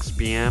at 6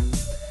 p.m.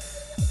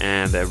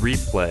 and a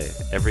replay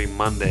every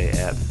Monday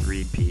at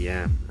 3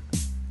 p.m.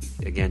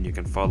 Again, you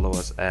can follow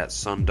us at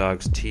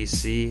SunDogs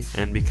TC,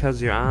 and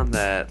because you're on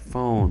that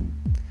phone,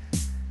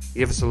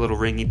 give us a little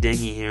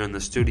ringy-dingy here in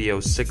the studio,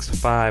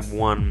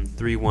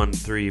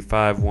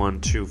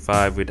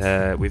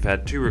 651-313-5125. We've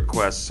had 2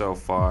 requests so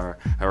far,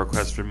 a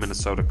request from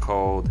Minnesota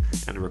Cold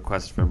and a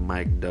request from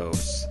Mike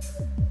Dose.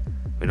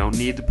 We don't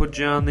need to put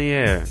you on the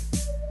air,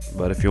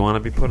 but if you want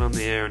to be put on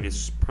the air and you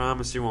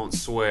promise you won't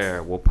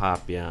swear, we'll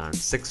pop you on.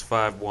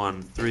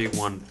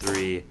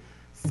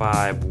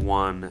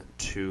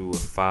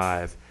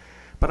 651-313-5125.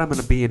 But I'm in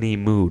a B&E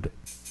mood.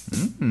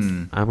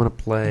 I'm going to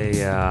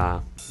play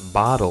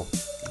Bottle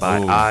by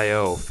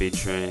I.O.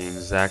 featuring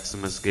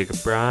Zaximus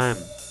Gigaprime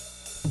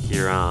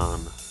here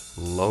on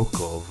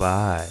Local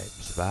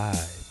Vibes.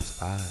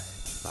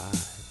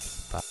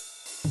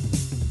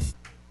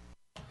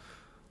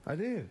 I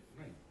did.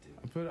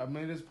 I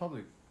made this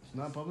public. It's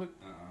not public?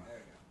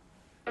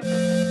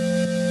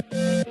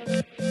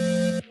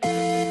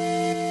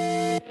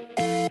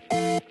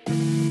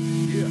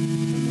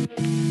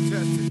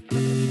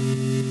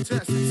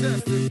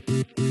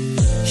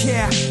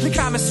 Yeah, look,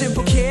 I'm a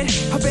simple kid.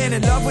 I've been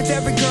in love with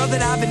every girl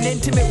that I've been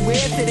intimate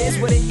with. It is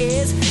what it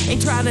is.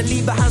 Ain't trying to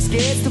leave behind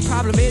scared. The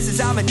problem is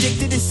I'm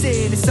addicted to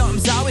sin. And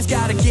something's always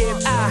gotta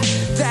give.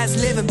 That's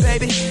living,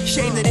 baby.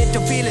 Shame that it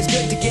don't feel as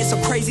good to get so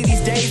crazy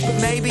these days, but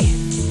maybe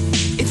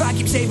if I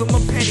keep saving my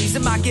pennies, I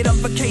might get on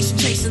vacation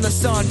chasing the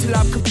sun till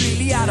I'm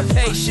completely out of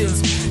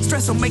patience.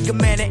 Stress will make a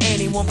man of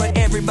anyone, but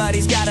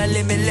everybody's got a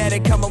limit. Let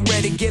it come, I'm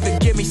ready, give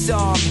me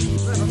some.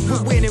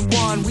 We're winning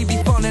one, we be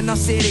fun in our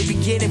city,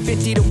 beginning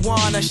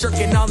 50-1. I'm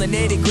shirking on the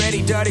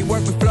nitty-gritty, dirty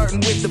work, we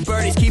flirting with the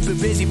birdies, keep it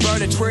busy,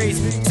 burning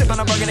trees, sipping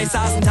on burgundy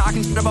sauce and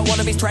talking shit about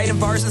wannabes, trading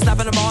verses,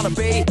 slapping them on a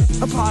beat.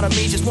 A part of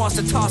me just wants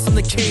to toss them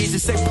the keys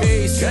and say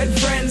peace. Good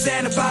friends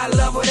and a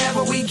bottle of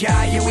whatever we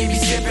got, yeah, we be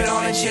sipping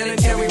on and chilling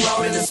till we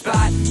roll in the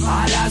spot.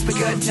 Our lives be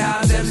good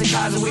times, there's the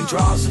cars that we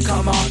draw, so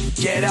come on,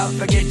 get up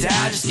or get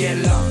down, just get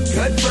along.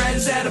 Good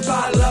friends and a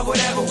bottle of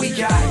whatever we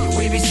got, yeah,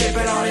 we be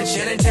sipping on and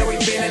chilling till we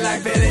feeling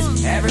like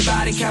villains.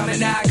 Everybody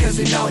coming out cause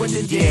we know what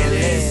the deal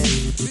is.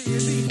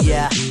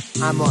 Yeah,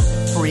 I'm a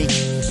freak,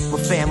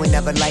 but family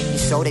never liked me,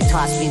 so they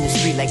tossed me in the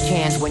street like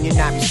cans when you're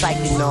not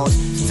recycling those.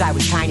 Since I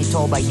was tiny,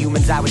 told by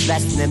humans I was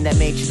less than them. That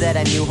made sure that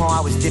I knew how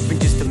I was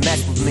different just to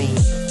mess with me.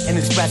 And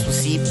the stress will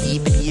seep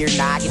deep in your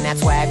noggin.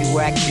 That's why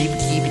everywhere I creep,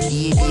 keep it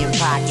EAD in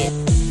pocket.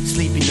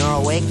 Sleeping or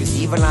awake, cause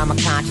evil I'm a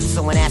conscience.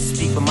 Someone has to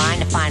speak my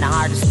mind, I find it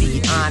hard to speak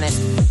it honest.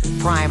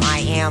 Prime I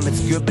am, it's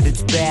good but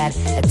it's bad.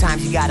 At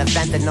times you gotta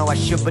vent, I know I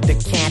should but I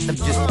can't. I'm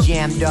just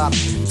jammed up,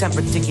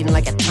 temper ticking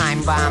like a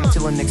time bomb,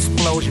 till an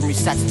explosion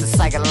resets the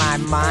cycle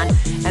I'm on.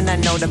 And I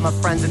know that my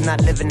friends are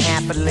not living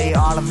happily,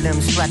 all of them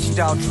stretched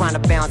out trying to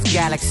balance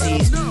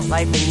galaxies.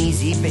 Life ain't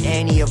easy for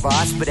any of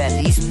us, but at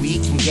least we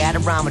can get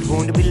around with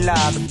whom do we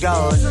love. It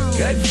goes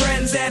good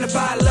friends and a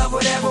bottle of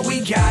whatever we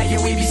got, yeah,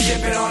 we be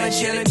sipping on and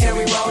chilling till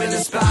we roll in the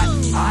spot.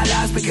 Our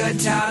lives be good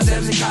times,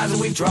 there's the cars that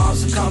we draw,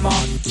 so come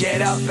on,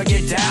 get up or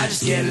get down,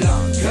 just get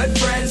along. Good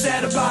friends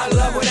and a bottle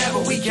of whatever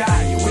we got,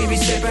 yeah, we be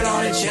sipping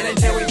on and chilling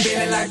till we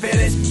feeling like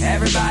villains.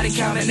 Everybody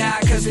coming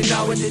out cause we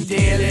know what the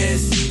deal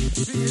is.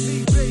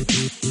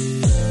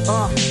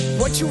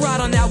 What you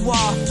write on that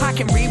wall, I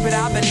can read but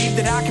I believe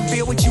that I can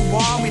feel what you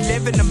want. We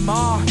live in the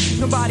mall,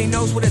 nobody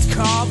knows what it's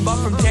called,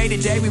 but from day to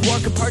day we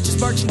work and purchase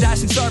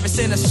merchandise and service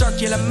in a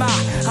circular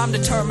mile. I'm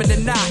determined to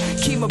not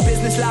keep my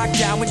business locked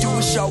down. We do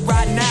a show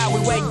right now,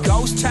 we wake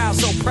ghost town,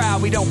 so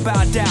proud we don't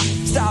bow down.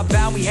 Stop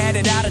bound, we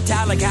headed out of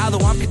town like how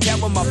though I'm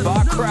content with my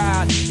bar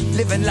crowd.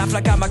 Living life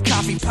like I'm a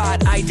coffee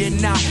pot, I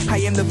did not. I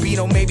am the beat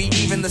or maybe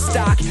even the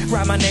stock.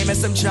 Write my name in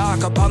some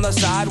chalk up on the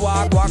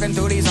sidewalk, walking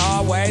through these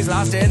hallways,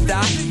 lost in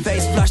thought.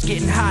 Face flushed, getting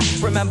getting hot.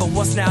 Remember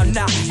what's now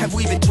not. Have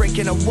we been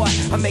drinking or what?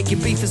 I'm making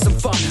beef for some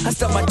fun. I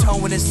stub my toe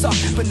when it's up,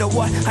 but know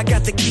what? I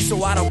got the key,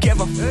 so I don't give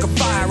 'em. Can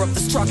fire up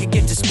this truck and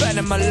get to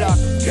spending my luck.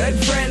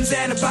 Good friends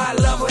and a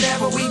bottle of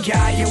whatever we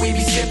got. Yeah, we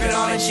be sipping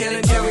on and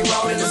chilling till we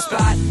roll in the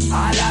spot.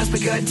 Our lives be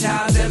good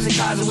times, M's and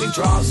cars that we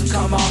draw. So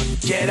come on,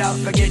 get up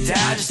and get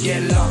down, just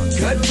get along.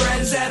 Good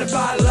friends and a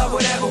bottle of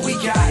whatever we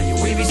got.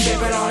 Yeah, we be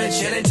sipping on and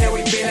chilling till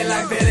we feeling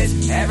like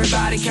villains.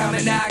 Everybody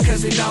coming out,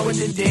 cause we know what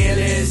the deal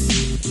is.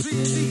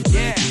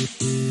 Yeah.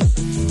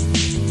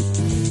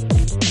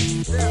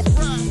 That's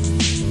right.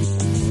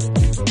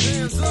 Keep them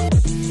hands up.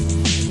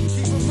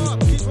 Keep them up,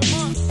 keep them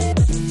up.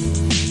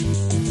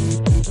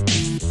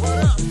 What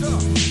up,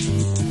 dog?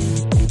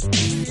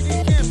 He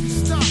can't be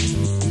stopped.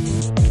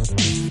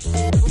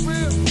 For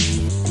real?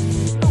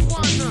 You don't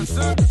want none,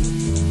 son.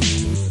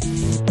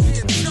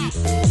 Getting shot.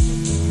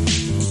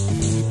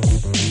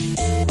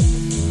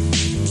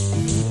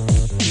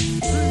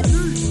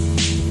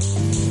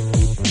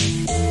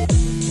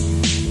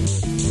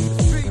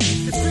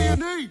 It's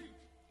B&E.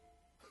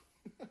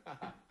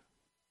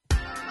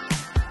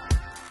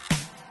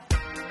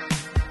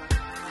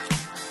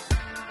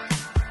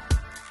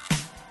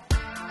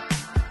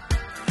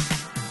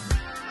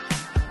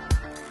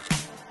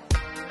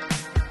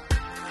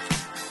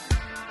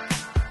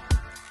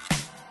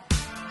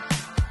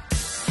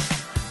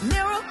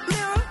 Mirror,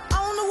 mirror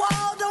on the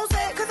wall, don't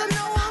say it 'cause I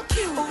know I'm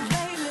cute.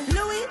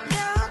 Louis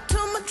down to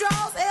my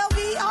drawers, LV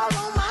all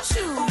on my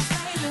shoes.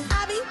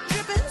 I be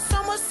dripping so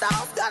much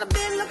sauce, got a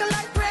bin looking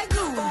like Grey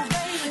Goose.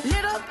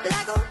 Lit up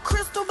like a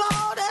crystal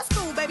ball, that's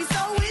cool, baby,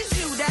 so is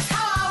you, that's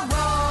how I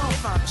roll.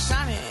 If I'm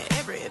shining,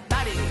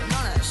 everybody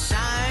gonna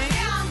shine.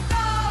 Yeah, I'm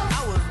gold.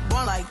 I was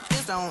born like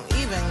this, don't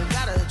even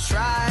gotta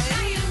try.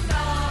 Now you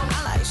know. I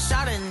like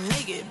shot a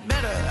nigga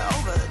better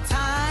over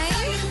time.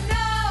 Now you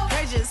know.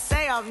 They just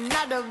say I'm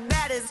not the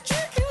baddest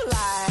trick you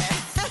like.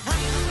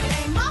 It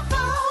ain't my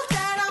fault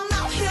that I'm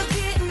out here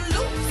getting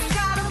loose.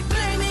 Gotta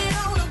blame it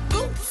on the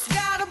goose.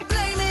 Gotta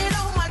blame it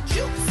on my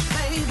juice,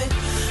 baby.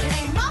 It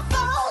ain't my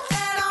fault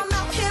that I'm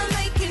out here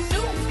making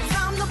news.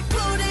 I'm the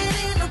put it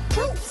in the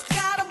proof.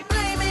 Gotta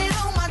blame it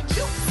on my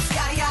juice.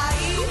 Yeah, yeah,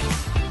 yeah.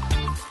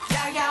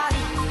 Yeah, yeah,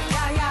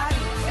 yeah, yeah,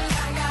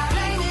 yeah.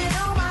 Blame it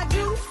on my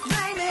juice.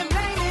 Blame it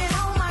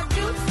on my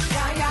juice.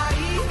 Yeah, yeah,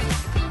 yeah.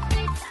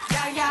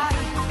 Yeah, yeah,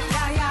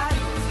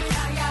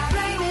 yeah, yeah.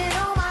 Blame it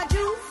on my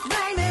juice.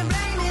 Blame it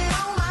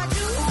on my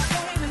juice.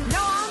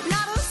 No, I'm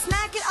not a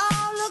snack at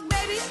all. Look,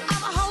 baby,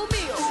 I'm a whole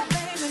meal.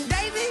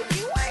 David,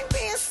 you ain't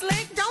being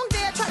slick. Don't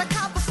dare try to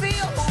cop a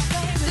feel.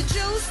 The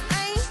juice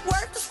ain't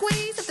worth the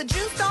squeeze if the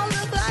juice don't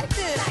look like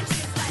this.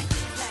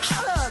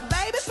 Hold up,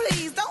 baby,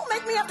 please don't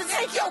make me have to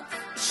take your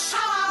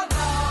shower.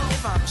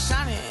 If I'm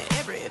shining,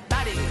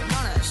 everybody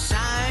gonna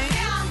shine.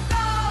 Yeah, I'm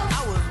gold.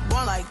 I was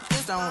born like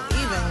this, don't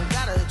even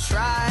gotta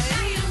try.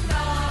 Now you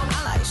know. I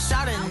like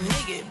shot a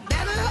nigga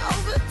better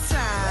over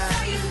time.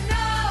 Now you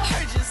know.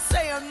 Heard you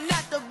say I'm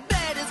not the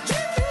baddest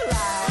trick you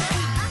like.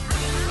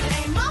 It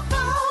ain't my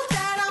fault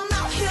that I'm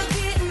out here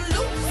getting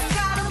loose.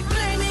 Gotta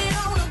blame it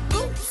on the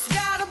goose.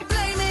 Gotta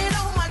blame it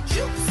on my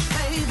juice,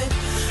 baby.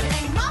 It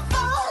ain't my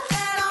fault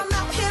that I'm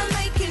out here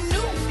making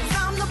news.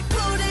 I'm the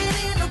put it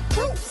in the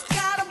proof.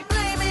 Gotta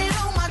blame it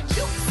on my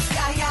juice.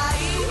 Yeah, yeah,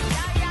 yeah.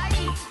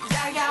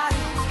 Yeah, yeah,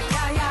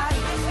 yeah, yeah,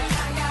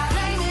 yeah.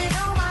 Blame it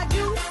on my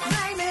juice.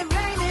 Blame it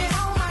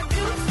on my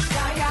juice.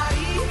 Yeah, yeah,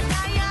 yeah.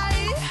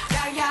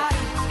 Yeah, yeah,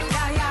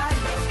 yeah, yeah,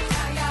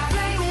 yeah.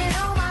 Blame it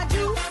on my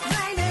juice.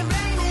 Blame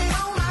it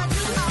on my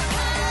juice.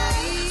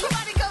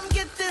 Somebody come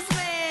get this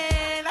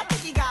man. I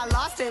think he got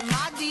lost in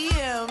my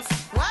DMs.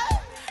 What?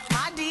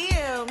 My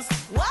DMs.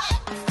 What?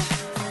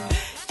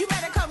 You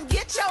better come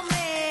get your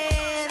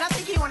man. I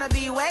think he wanna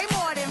be way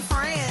more than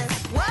friends.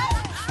 What?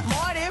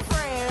 More than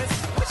friends.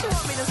 What you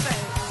want me to say?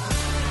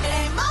 It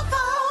ain't my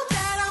fault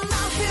that I'm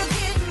out here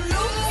getting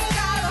loose.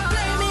 Gotta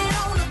blame it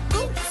on the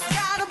goose.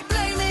 Gotta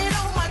blame it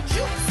on my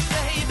juice,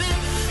 baby.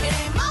 It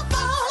ain't my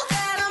fault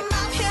that I'm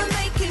out here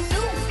making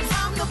news.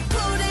 I'm the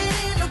put it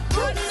in the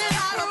proof.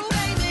 Gotta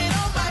blame it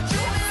on my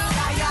juice.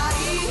 Yeah, yeah,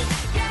 yeah.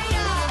 Yeah,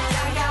 yeah,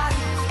 yeah,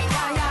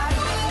 yeah, yeah.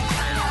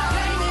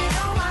 Blame it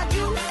on my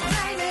juice.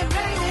 Blame it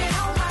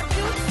on my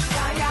juice.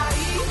 Yeah, yeah,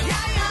 yeah.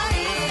 Yeah, yeah,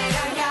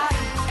 yeah,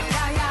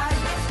 yeah,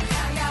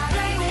 yeah.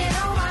 Blame it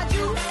on my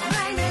juice.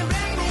 Blame it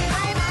on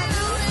my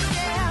juice.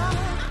 Yeah.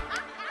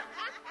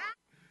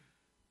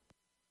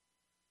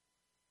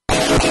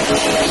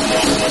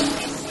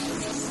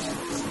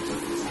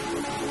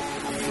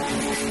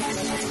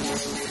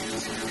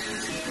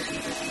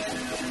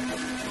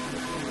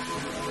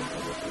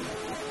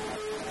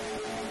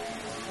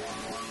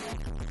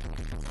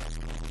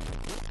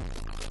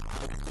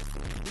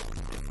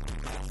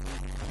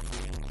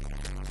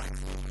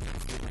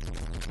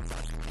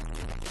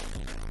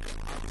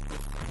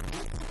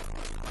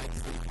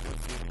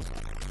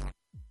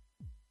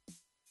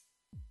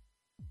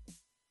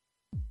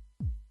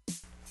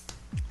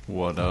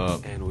 What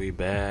up? And we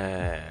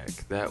back.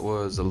 That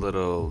was a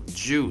little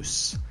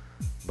Juice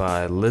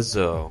by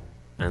Lizzo,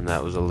 and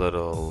that was a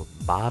little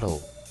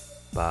Bottle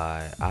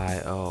by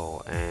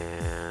IO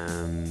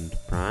and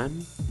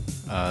Prime.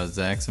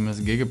 Zaximus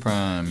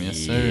Gigaprime, yes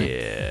sir.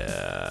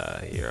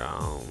 Yeah, here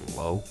on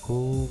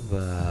Local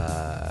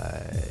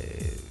Vibes.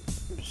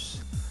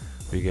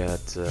 We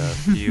got a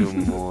few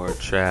more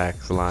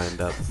tracks lined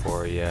up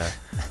for you.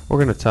 We're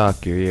going to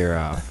talk your ear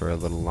off for a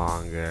little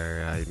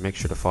longer. Make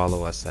sure to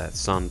follow us at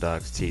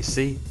SunDogs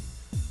TC.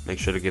 Make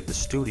sure to give the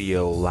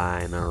studio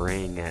line a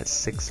ring at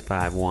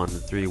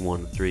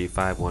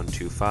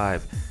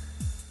 651-313-5125.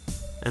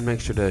 And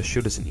make sure to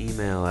shoot us an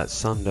email at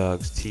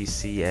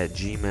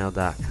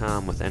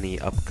sundogstc@gmail.com with any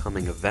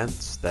upcoming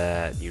events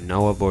that you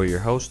know of or you're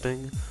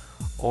hosting,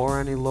 or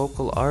any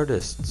local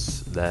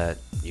artists that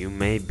you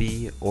may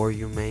be or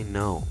you may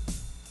know.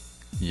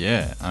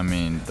 Yeah, I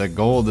mean, the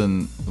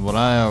golden, what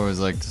I always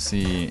like to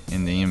see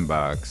in the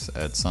inbox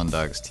at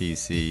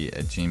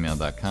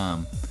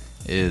sundogstc@gmail.com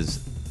is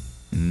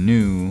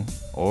new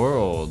or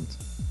old,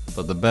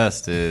 but the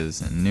best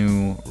is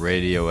new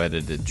radio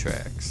edited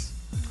tracks.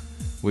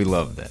 We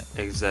love that.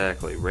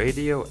 Exactly.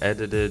 Radio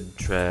edited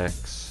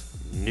tracks,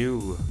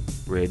 new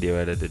radio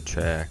edited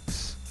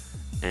tracks,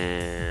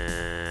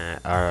 and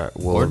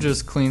or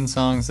just clean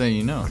songs that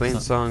you know.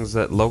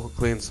 Local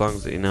clean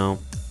songs that you know.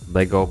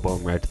 They go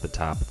boom right to the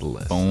top of the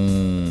list.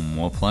 Boom.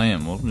 We'll play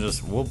them.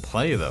 We'll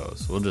play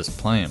those. We'll just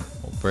play them.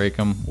 We'll break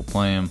them. We'll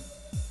play them.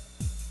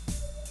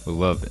 We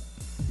love it.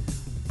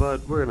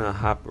 But we're gonna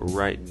hop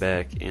right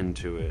back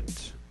into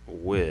it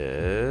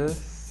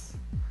with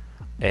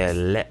a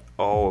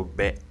little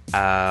bit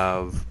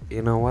of,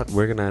 you know what?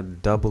 We're gonna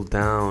double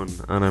down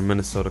on our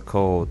Minnesota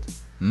cold.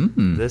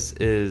 This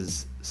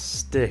is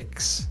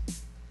Styx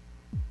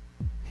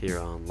here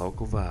on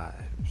Local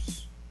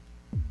Vibes.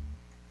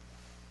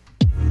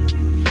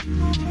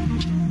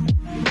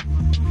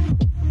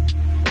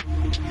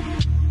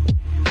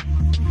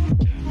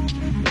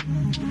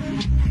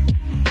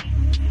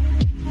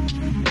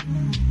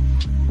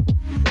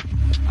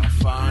 I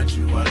find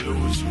you, I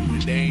lose you.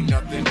 It ain't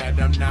nothing that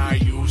I'm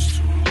not used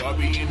to. I'll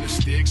be in the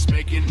sticks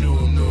making new.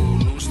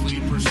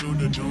 Loosely pursue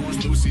the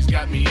dudes. Lucy's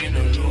got me in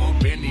a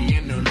loop. In the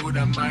interlude,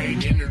 I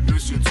might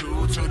introduce you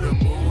to the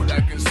mood.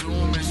 I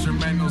consume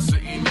instrumental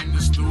sitting in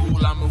the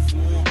stool. I'm a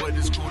fool, but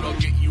it's cool. I'll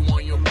get you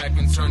on your back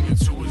and turn you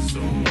to a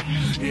zoo.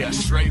 Yeah,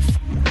 straight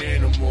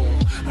animal.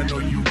 I know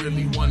you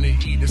really wanna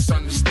eat. It's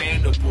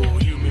understandable.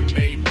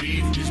 Human-made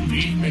beef. This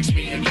beat makes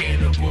me a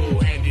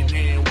cannibal. Hand in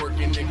hand,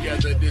 working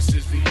together. This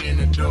is the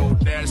antidote.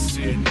 That's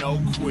it.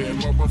 No quit.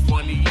 More of a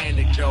funny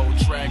anecdote.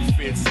 Track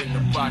fits in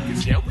the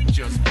pockets. Yeah, we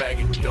just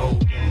bagging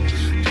dope.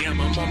 Damn,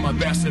 I'm on my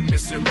best at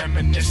missing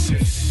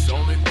reminiscence.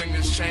 Only thing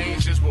that's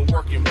changed is we're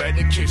working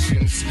better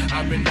kitchens.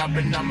 I've been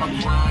on my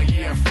grind,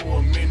 yeah, for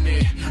a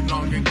minute.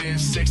 Longer than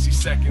 60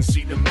 seconds.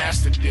 See, the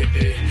master did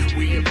it.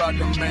 We about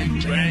to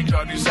make bank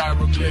all these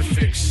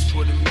hieroglyphics.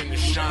 Put them in the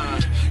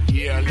shine.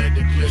 Yeah, let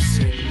it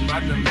glisten.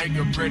 About to make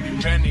a pretty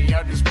penny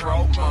out this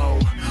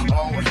promo.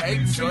 Oh, hey,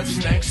 touch,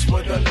 thanks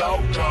for the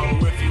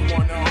logo. If you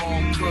want a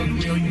home cooked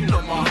meal, you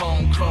know my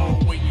home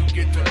code. When you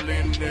get to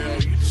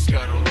Lindell, you just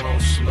gotta roll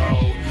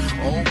slow.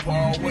 Old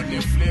Paul with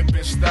the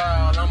flipping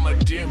style. I'ma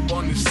dip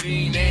on the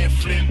scene and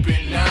flip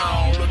it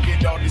now. Look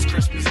at all these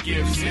Christmas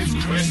gifts, it's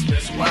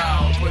Christmas,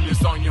 wow. Put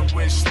this on your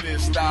wish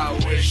list, I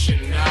wish you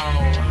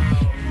know.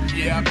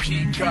 Yeah, I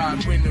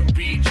peacock when the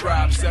beat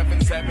drops.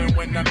 7-7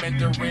 when I'm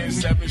entering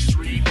 7th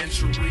Street.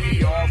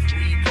 Entry off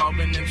week,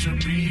 common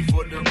entry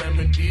for the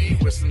remedy.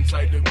 With some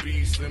tighter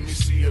beats, let me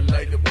see a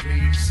lighter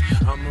please.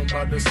 I'm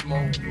about to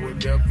smoke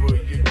whatever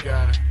you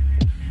got.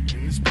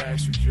 In this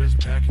packs, we're just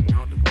packing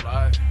out the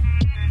plot.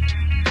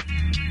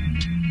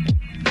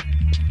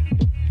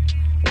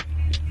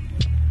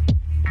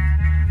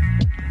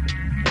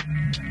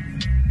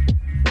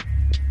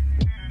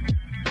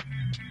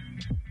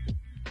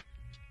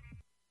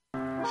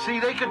 See,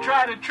 they could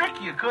try to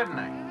trick you, couldn't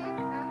they?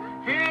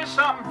 Here's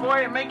something for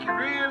you to make you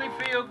really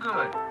feel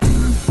good.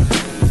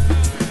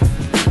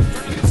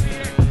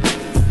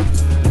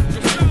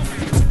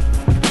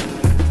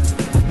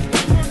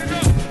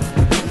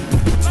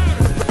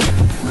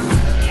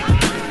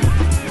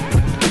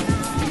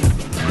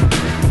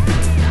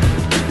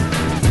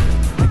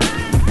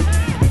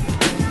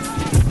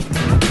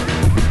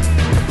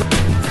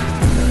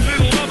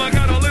 Little mama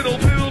got a little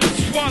pill to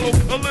swallow,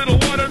 a little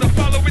water to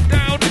follow it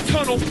down the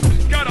tunnel.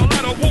 Got a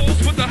lot of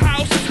walls, but the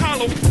house is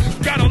hollow.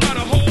 Got a lot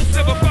of holes,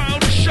 never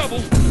found a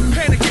shovel.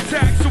 Panic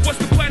attacks.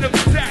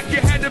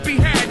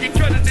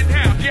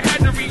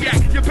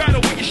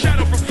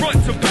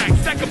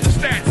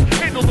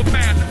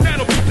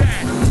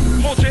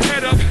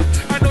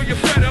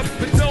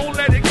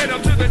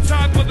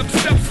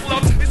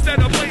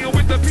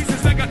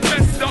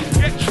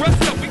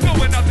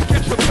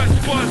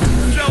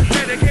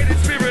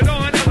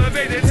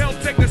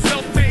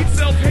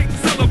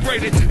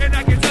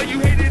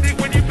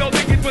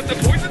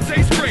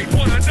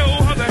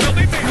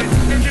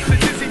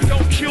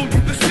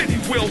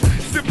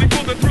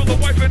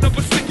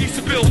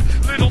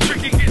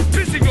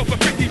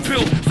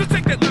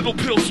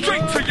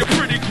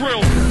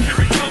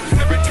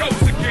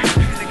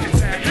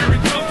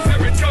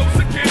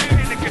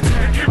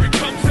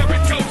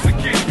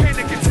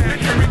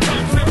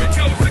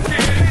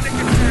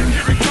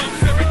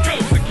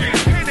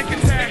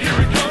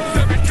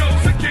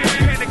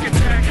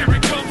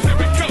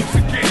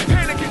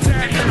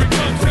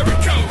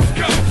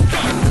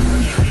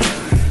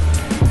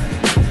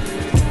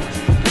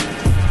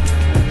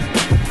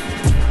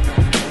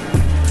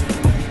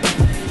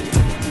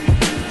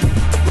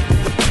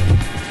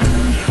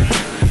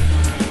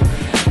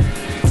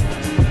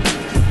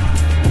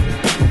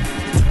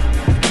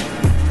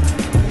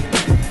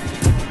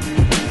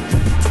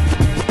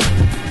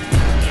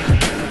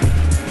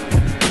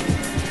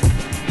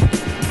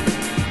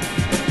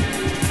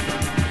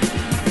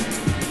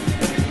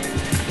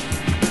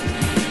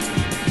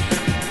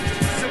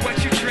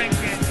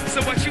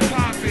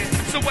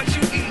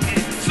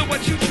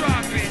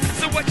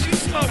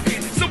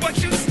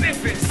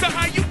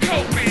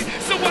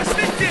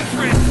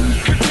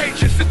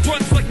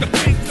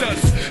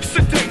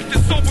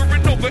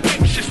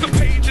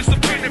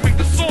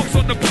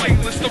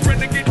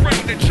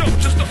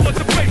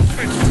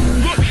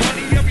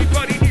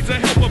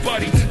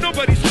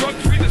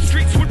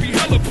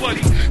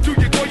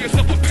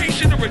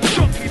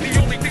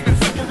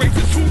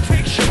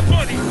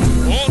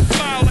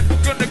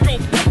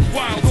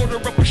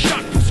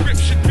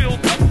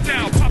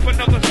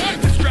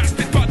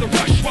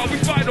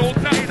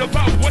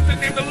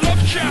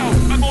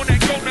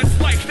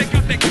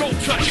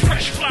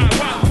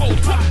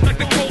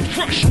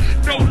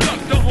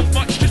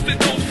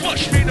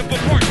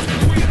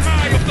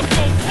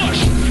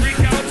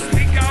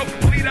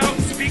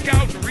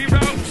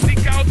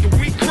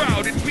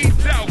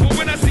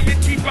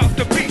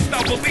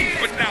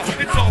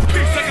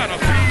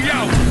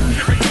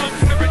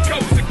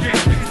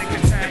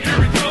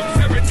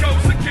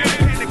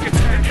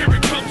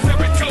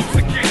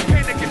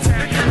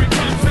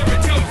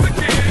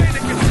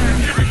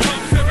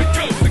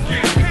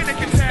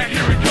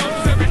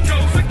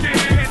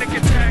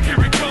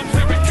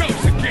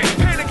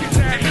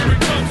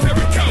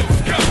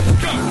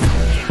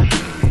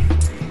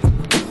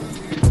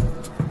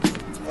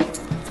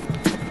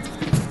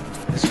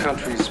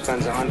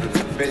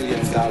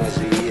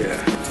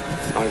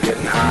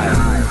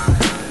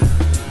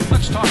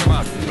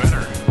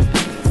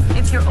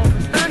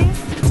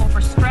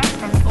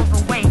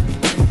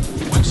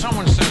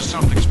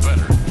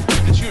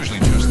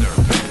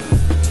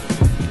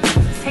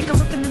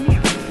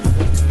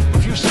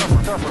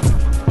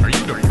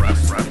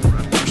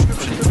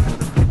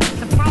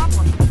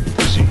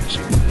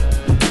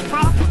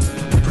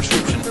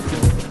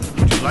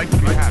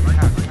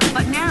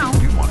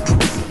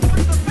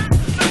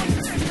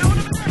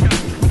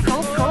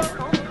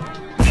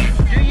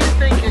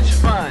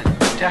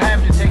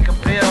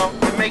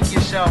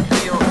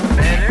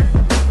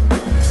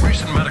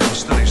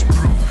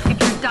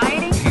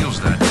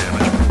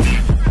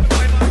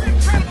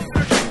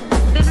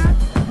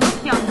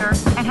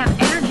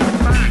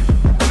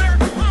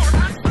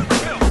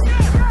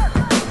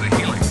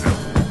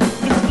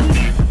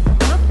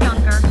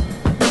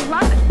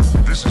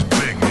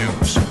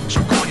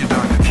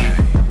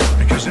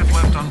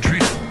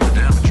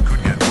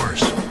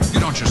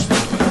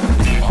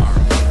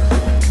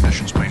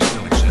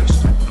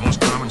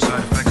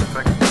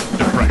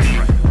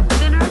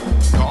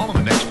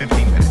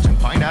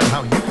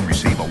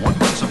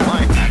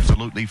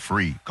 absolutely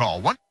free.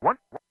 Call 1.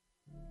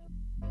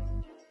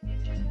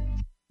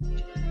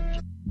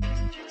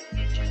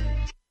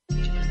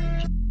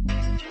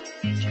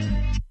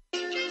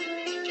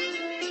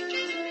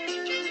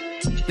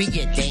 We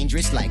get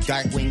dangerous like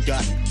Darkwing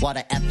Duck. What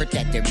an effort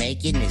that they're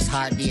making is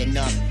hardly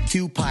enough.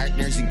 Two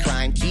partners in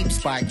crime keep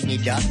sparking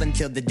it up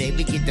until the day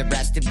we get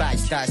arrested by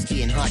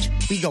Starsky and Hutch.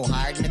 We go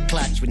hard in the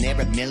clutch when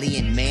they're a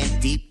million man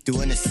deep,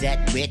 doing a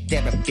set with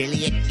their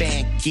affiliate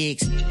band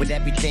geeks. When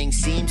everything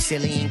seems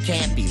silly and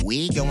campy,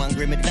 we go on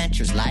grim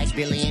adventures like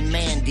Billy and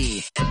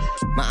Mandy.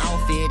 My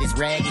outfit is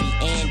Raggedy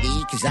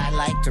Andy, cause I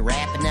like to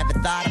rap and never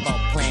thought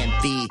about Plan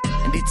B.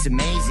 And it's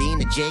amazing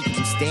that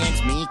Jacob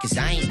stands me, cause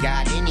I ain't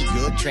got any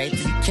good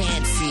traits that you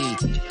can't see.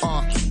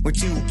 We're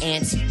two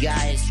antsy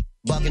guys,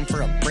 bugging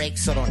for a break,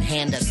 so don't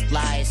hand us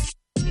lies.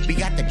 We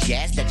got the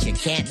jazz that you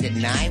can't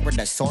deny, we're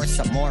the source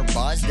of more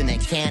buzz than a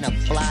can of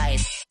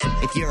flies.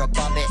 If you're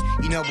above it,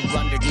 you know we're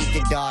underneath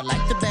it, dog.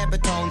 Like the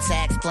baritone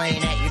sax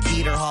playing at your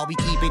theater hall. We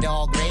keep it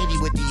all gravy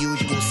with the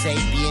usual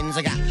sapiens.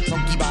 I got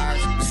funky bars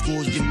at the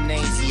school's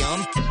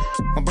gymnasium.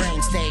 My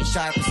brain stays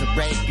sharp as a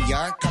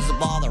rapier, cause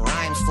of all the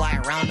rhymes fly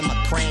around in my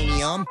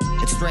cranium.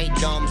 It's straight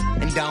dumb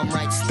and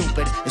downright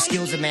stupid. The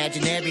skill's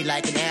imaginary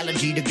like an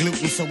allergy to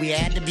gluten, so we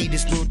had to be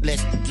this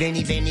ruthless.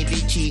 Vinny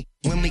Vici.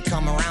 When we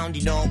come around,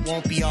 you know it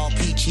won't be all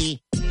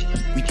peachy.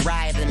 We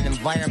thrive in an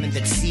environment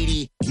that's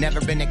seedy.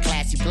 Never been a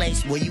classy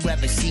place, will you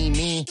ever see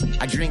me?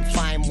 I drink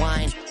fine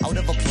wine out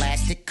of a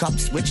plastic cup.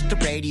 Switch the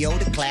radio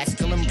to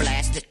classical and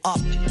blast it up.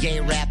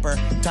 Gay rapper,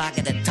 talk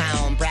of the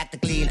town.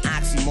 Practically an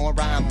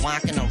oxymoron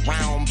walking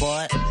around.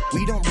 But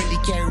we don't really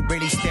care who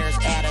really stares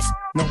at us.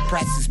 No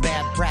press is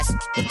bad press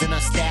within our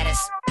status.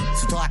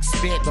 So talk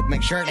spit, but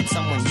make sure that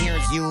someone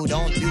hears you.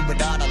 Don't do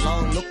it all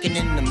alone, looking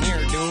in the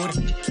mirror,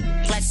 dude.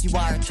 Bless you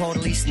are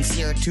totally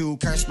sincere too.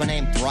 Curse my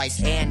name thrice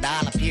and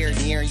I'll appear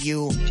near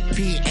you.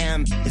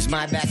 PM is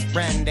my best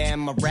friend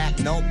and my rap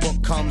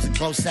notebook comes in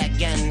close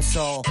second.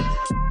 So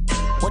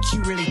what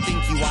you really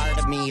think you are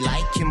to me?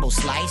 Like Kimbo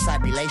Slice,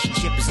 our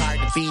relationship is hard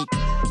to beat.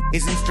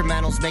 His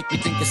instrumentals make me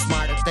think of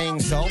smarter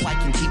things, so I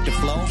can keep the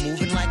flow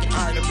moving like an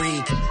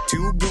artery.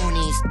 Two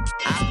Goonies,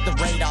 out the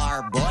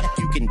radar, but if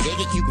you can dig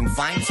it, you can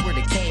find us where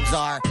the caves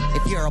are.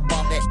 If you're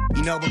above it,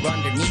 you know we're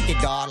underneath it,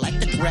 dog. Like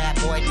the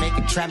graboid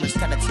making tremors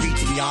till it's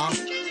reaching y'all.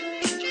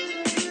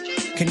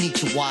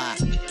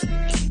 Konnichiwa.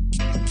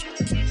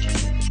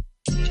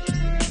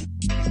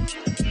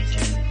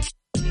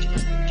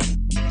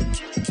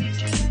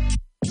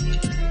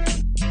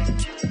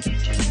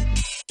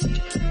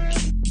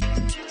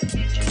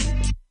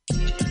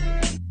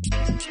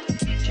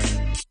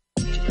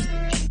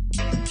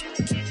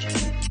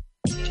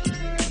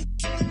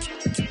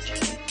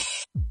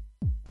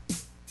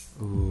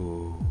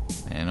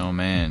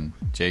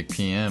 Jake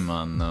PM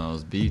on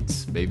those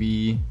beats,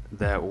 baby.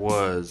 That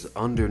was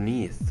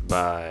Underneath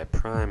by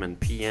Prime and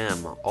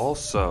PM,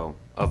 also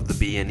of the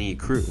B&E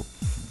crew.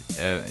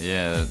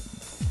 Yeah,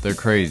 they're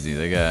crazy.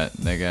 They got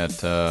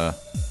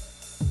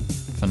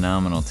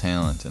phenomenal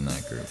talent in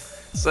that group.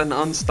 It's an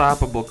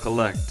unstoppable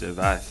collective,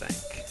 I think.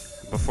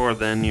 Before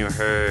then, you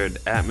heard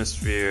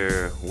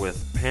Atmosphere with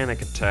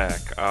Panic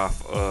Attack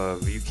off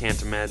of You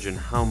Can't Imagine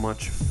How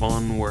Much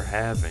Fun We're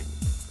Having.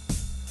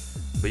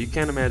 But you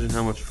can't imagine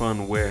how much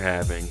fun we're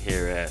having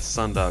here at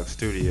SunDog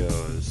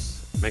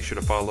Studios. Make sure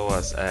to follow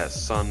us at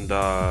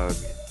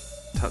SunDogs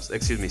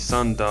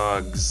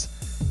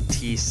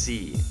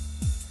TC.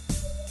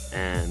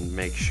 And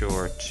make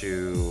sure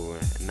to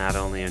not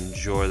only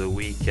enjoy the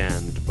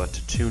weekend, but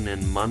to tune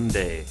in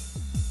Monday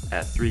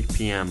at 3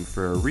 p.m.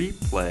 for a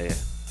replay.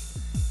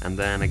 And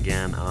then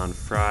again on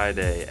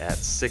Friday at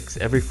 6,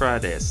 every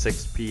Friday at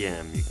 6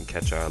 p.m. you can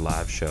catch our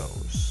live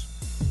shows.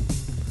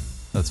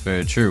 That's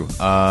very true.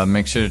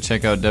 Make sure to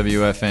check out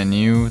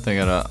WFNU. They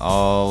got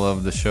all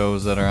of the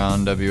shows that are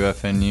on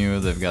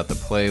WFNU. They've got the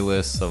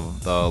playlists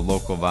of the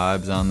local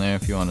vibes on there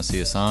if you want to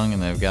see a song,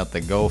 and they've got the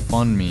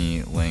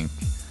GoFundMe link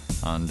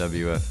on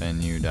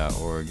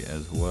WFNU.org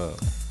as well.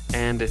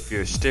 And if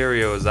your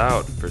stereo is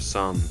out for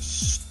some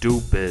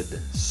stupid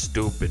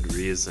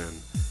reason,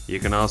 you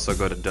can also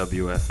go to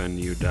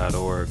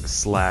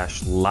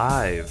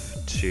WFNU.org/live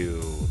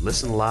to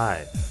listen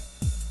live.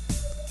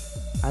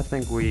 I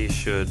think we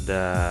should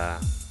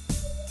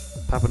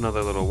pop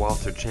another little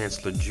Walter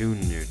Chancellor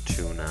Jr.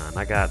 tune on.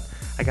 I got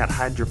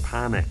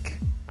hydroponic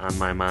on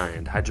my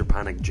mind.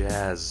 Hydroponic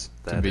jazz,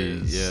 that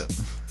is. Yeah.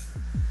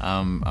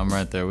 I'm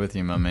right there with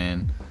you, my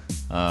man.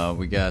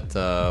 We got,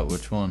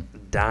 which one?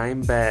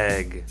 Dime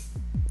Bag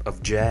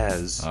of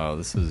Jazz. Oh,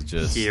 this is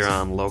just... here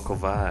on Local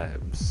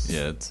Vibes.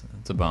 Yeah, it's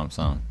a bomb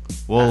song.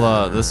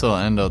 Well, this will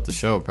end out the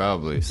show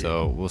probably,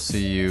 so we'll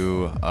see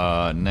you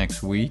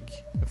next week,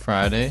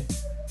 Friday,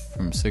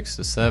 from 6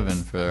 to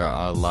 7 for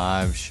our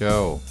live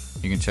show.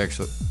 You can check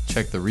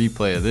the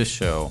replay of this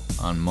show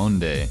on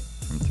Monday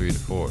from 3 to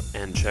 4.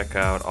 And check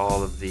out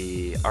all of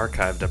the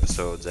archived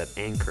episodes at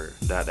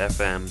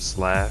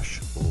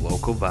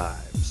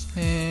anchor.fm/localvibes.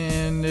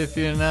 And if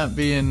you're not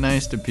being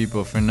nice to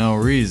people for no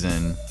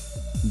reason,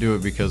 do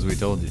it because we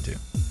told you to.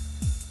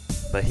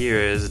 But here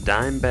is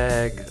Dime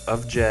Bag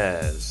of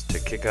Jazz to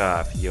kick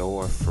off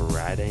your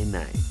Friday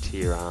night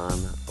here on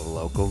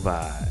Local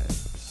Vibe.